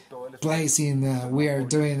we're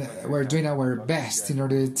doing our best in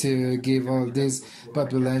order to give all these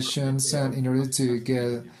populations and in order to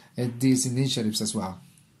get these initiatives as well.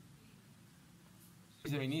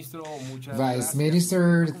 Vice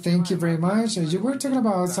Minister, thank you very much. You were talking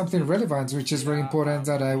about something relevant, which is very important,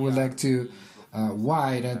 that I would like to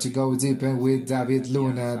wide and to go deeper with David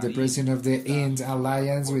Luna, the president of the IND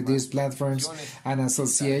Alliance, with these platforms and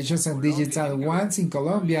associations and digital ones in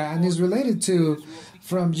Colombia, and is related to,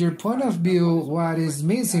 from your point of view, what is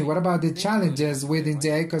missing? What about the challenges within the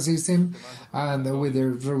ecosystem and with the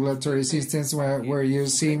regulatory systems where you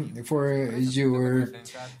see for your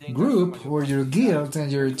group or your guild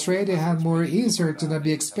and your trade, it had more easier to not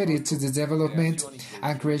be expedient to the development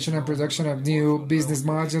and creation and production of new business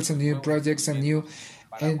modules and new projects and new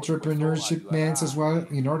entrepreneurship plans as well,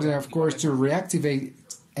 in order, of course, to reactivate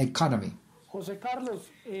economy. Jose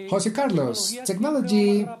Carlos,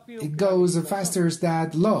 technology, it goes faster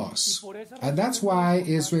than laws, and that's why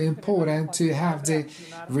it's really important to have the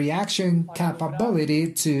reaction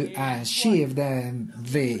capability to achieve that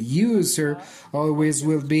the user always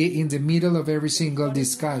will be in the middle of every single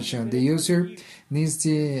discussion. The user needs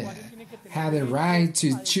to have the right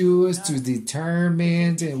to choose, to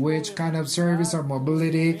determine which kind of service or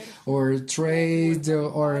mobility or trade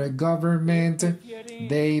or government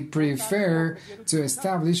they prefer to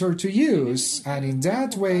establish or to use. And in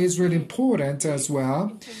that way, it's really important as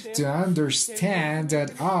well to understand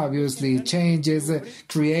that obviously changes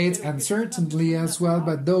create uncertainty as well,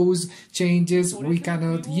 but those changes, we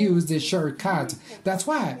cannot use the shortcut. That's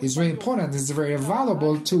why it's very important, it's very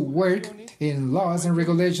valuable to work in laws and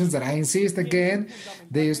regulations that I insist again,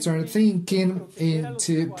 they start thinking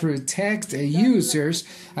to protect users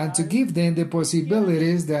and to give them the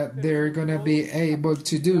possibilities that they're going to be able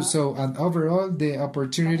to do so, and overall the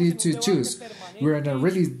opportunity to choose. We're in a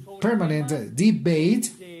really permanent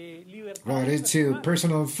debate related to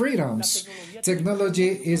personal freedoms. Technology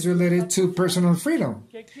is related to personal freedom.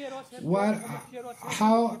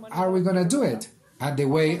 How are we going to do it? And the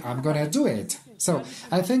way I'm going to do it. So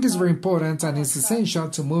I think it's very important and it's essential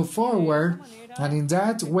to move forward, and in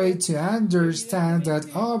that way to understand that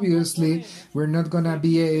obviously we're not going to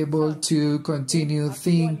be able to continue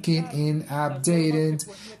thinking in updating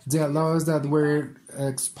the laws that were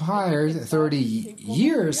expired 30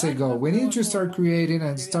 years ago. We need to start creating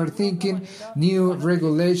and start thinking new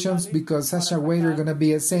regulations, because such a way they're going to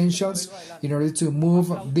be essentials in order to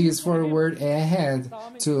move this forward ahead.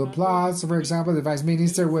 To applause, for example, the Vice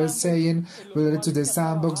Minister was saying related to the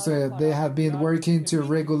sandbox that they have been working to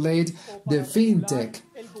regulate the fintech,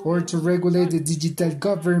 or to regulate the digital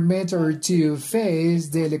government, or to face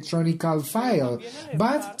the electronic file,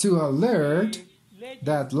 but to alert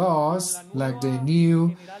that laws like the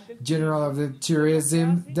new General of the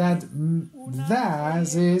Tourism, that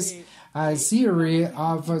is a series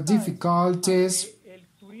of difficulties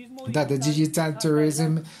that the digital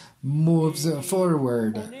tourism moves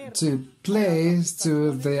forward to place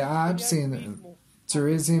to the apps in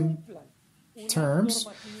tourism terms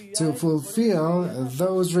to fulfill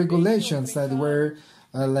those regulations that were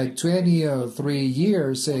like 20 or 3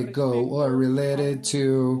 years ago, or related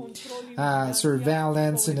to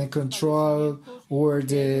surveillance and control, or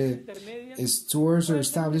the stores or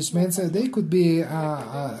establishments. They could be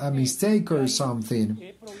a mistake or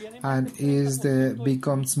something, and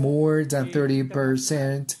becomes more than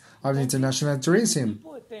 30% of international tourism.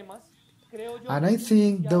 And I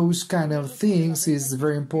think those kind of things is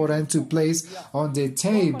very important to place on the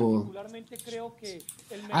table.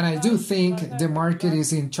 And I do think the market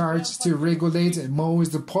is in charge to regulate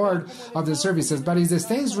most part of the services, but is the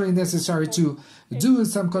states really necessary to do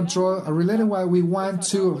some control related what we want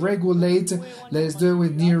to regulate? Let's do it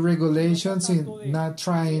with new regulations and not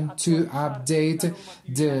trying to update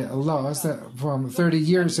the laws from 30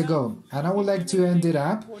 years ago. And I would like to end it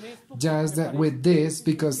up just with this,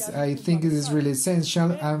 because I think it is really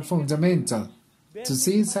essential and fundamental to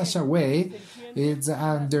see in such a way. It's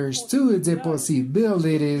understood the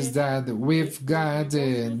possibilities that we've got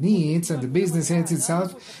the needs and the business heads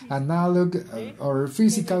itself, analog or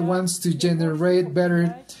physical ones, to generate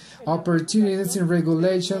better opportunities and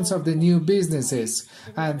regulations of the new businesses.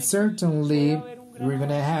 And certainly we're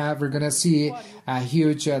gonna see a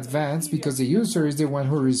huge advance, because the user is the one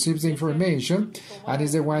who receives the information, and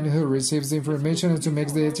is the one who receives the information and to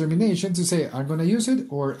make the determination to say, I'm gonna use it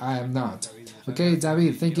or I am not. Okay,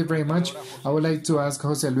 David, thank you very much. I would like to ask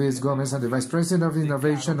Jose Luis Gomez, the Vice President of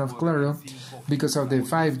Innovation of Claro, because of the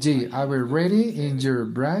 5G. Are we ready in your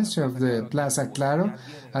branch of the Plaza Claro?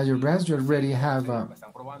 At your branch, you already have,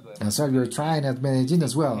 so you're trying at Medellin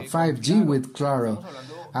as well, 5G with Claro.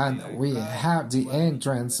 And we have the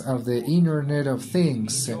entrance of the Internet of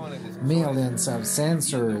Things, millions of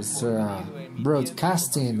sensors,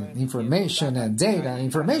 broadcasting information and data.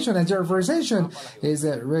 Information and geospatialization is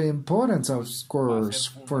really important, of course,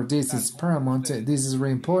 for this is paramount. This is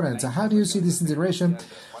very important. How do you see this integration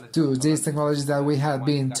to these technologies that we have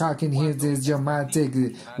been talking here this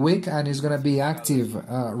Geomatic week, and is going to be active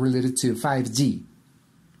related to 5G?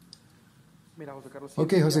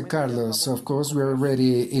 Okay, Jose Carlos, of course, we're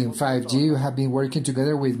already in 5G. We have been working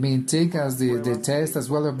together with MinTIC as the test,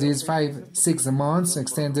 as well of these 6 months,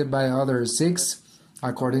 extended by other 6,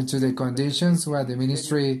 according to the conditions what the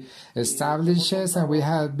ministry establishes. And we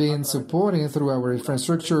have been supporting through our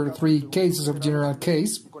infrastructure 3 cases of general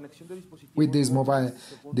case with these mobile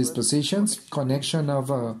dispositions, connection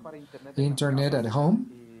of internet at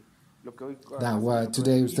home. That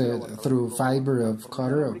today is through fiber of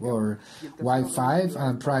color or Wi-Fi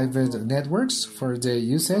and private networks for the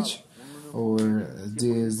usage, or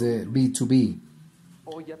the B2B.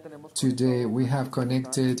 Today we have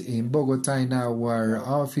connected in Bogota in our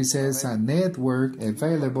offices a network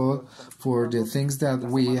available for the things that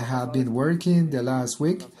we have been working the last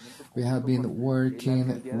week. We have been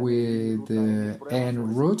working with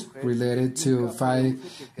en route related to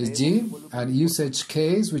 5G and usage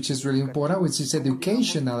case, which is really important, which is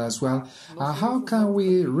educational as well. How can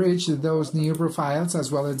we reach those new profiles,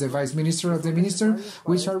 as well as the Vice Minister of the Minister,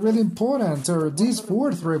 which are really important, or this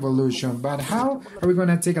fourth revolution? But how are we going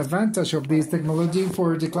to take advantage of this technology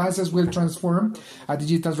for the classes will transform a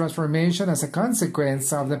digital transformation as a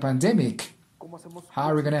consequence of the pandemic?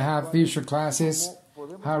 How are we going to have future classes?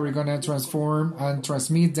 How are we going to transform and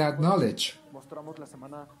transmit that knowledge?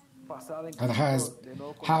 And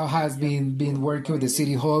how has been working with the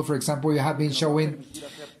City Hall, for example, you have been showing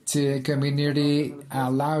to community,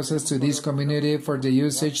 allows us to this community for the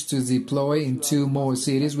usage to deploy in 2 more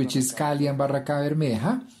cities, which is Cali and Barranca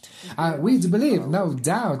Bermeja. We believe, no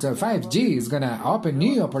doubt, 5G is going to open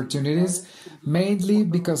new opportunities, mainly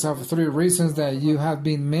because of 3 reasons that you have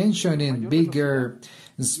been mentioning: bigger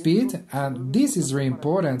speed, and this is very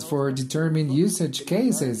important for determining usage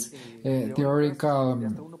cases,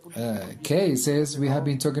 theoretical cases. We have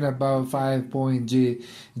been talking about 5.0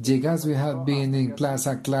 gigas. We have been in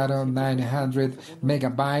Plaza Claro 900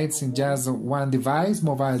 megabytes in just one device,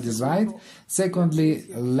 mobile device. Secondly,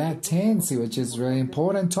 latency, which is a very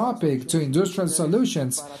important topic to industrial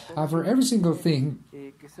solutions. For every single thing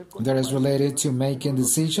that is related to making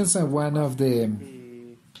decisions, and one of the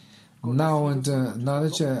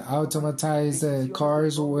knowledge automatized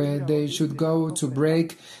cars when they should go to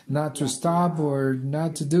brake, not to stop or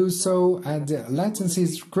not to do so, and latency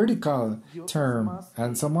is critical term.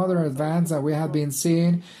 And some other advance that we have been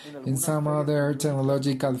seeing in some other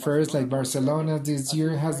technological fairs like Barcelona this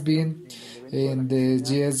year has been in the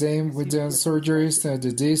GSM with the surgeries,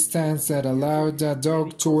 the distance that allowed the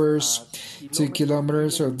doctors 2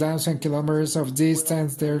 kilometers or 1,000 kilometers of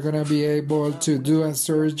distance, they're going to be able to do a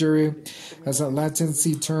surgery. As a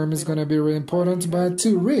latency term is going to be really important, but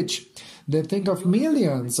to reach the think of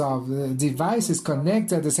millions of devices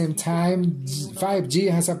connected at the same time,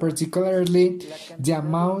 5G has a particularly the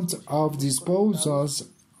amount of disposals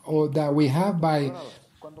that we have by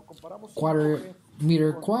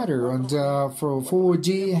meter quarter, and for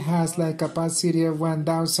 4G has like capacity of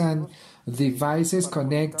 1,000 devices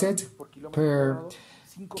connected per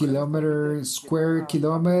square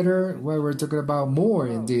kilometer. Well, we're talking about more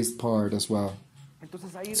in this part as well.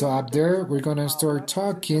 So up there, we're going to start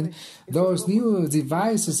talking those new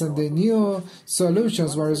devices and the new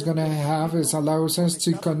solutions where it's going to have is allows us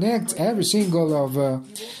to connect every single of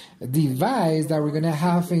device that we're going to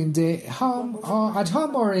have in the home or at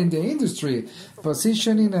home or in the industry.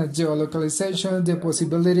 Positioning and geolocalization, the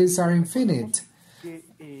possibilities are infinite.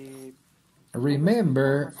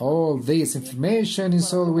 Remember, all this information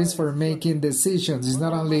is always for making decisions. It's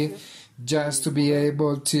not only just to be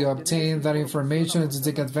able to obtain that information and to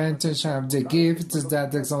take advantage of the gifts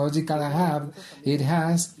that technological have. It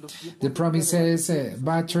has. The promise says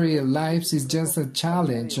battery life is just a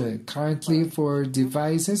challenge currently for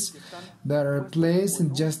devices that are placed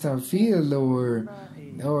in just a field or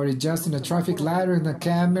just in a traffic light or in a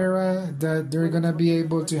camera, that they're going to be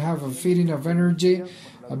able to have a feeding of energy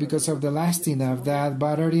because of the lasting of that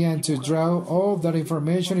battery, and to draw all that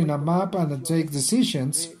information in a map and to take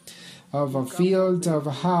decisions of a field of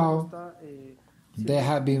how they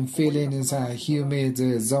have been feeling in a humid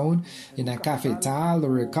zone, in a cafetal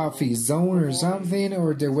or a coffee zone or something,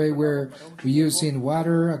 or the way we're using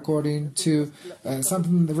water according to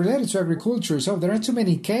something related to agriculture. So there are too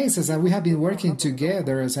many cases, and we have been working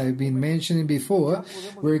together, as I've been mentioning before.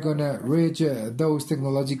 We're going to reach those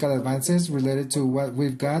technological advances related to what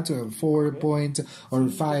we've got.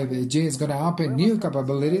 5G is going to open new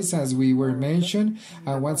capabilities, as we were mentioned.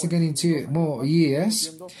 And once again, into more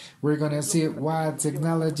years, we're going to see what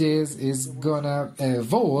technologies is going to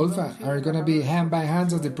evolve, are going to be hand by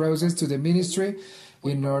hand of the process to the ministry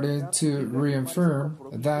in order to reaffirm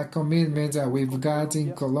that commitment that we've got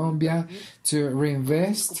in Colombia to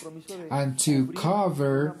reinvest and to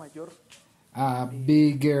cover a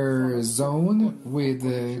bigger zone with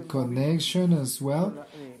the connection as well.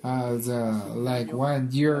 Like 1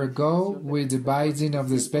 year ago with the dividing of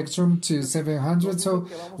the spectrum to 700. So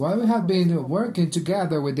while we have been working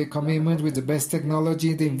together with the commitment with the best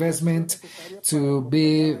technology, the investment to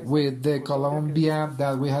be with the Colombia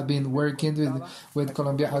that we have been working with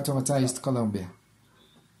Colombia, Automatized Colombia.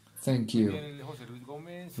 Thank you.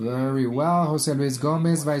 Very well. Jose Luis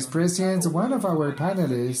Gomez, Vice President, one of our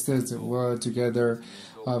panelists that were together.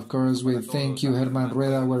 Of course, we thank you, GERMÁN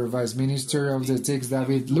RUEDA, our Vice Minister of the TIC,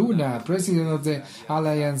 David Luna, President of the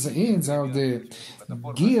Alianza In, of the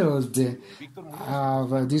Guild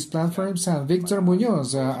of these platforms, and Victor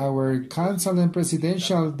MUÑOZ, our Council and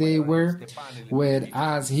Presidential. They were with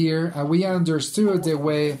us here, and we understood the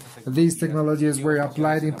way these technologies were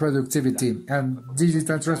applied in productivity and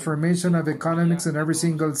digital transformation of economics in every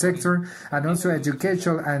single sector, and also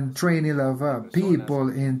education and training of people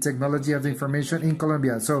in technology of information in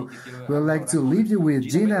Colombia. So we'd like to leave you with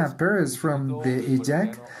Gina Perez from the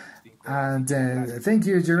IJAC. And thank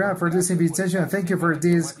you, Gerard, for this invitation. Thank you for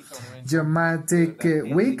this dramatic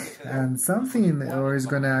week, and something is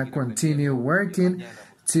going to continue working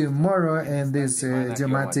tomorrow in this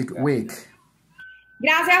dramatic week.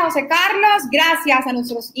 Gracias, José Carlos. Gracias a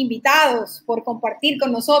nuestros invitados por compartir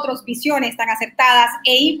con nosotros visiones tan acertadas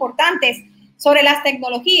e importantes sobre las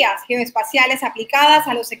tecnologías geoespaciales aplicadas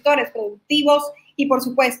a los sectores productivos y, por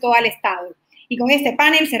supuesto, al Estado. Y con este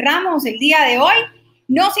panel cerramos el día de hoy,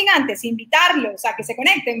 no sin antes invitarlos a que se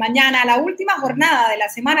conecten mañana a la última jornada de la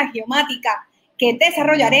Semana Geomática que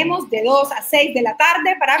desarrollaremos de 2 a 6 de la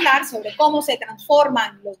tarde para hablar sobre cómo se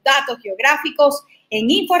transforman los datos geográficos en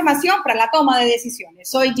información para la toma de decisiones.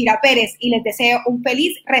 Soy Gira Pérez y les deseo un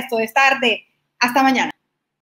feliz resto de tarde. Hasta mañana.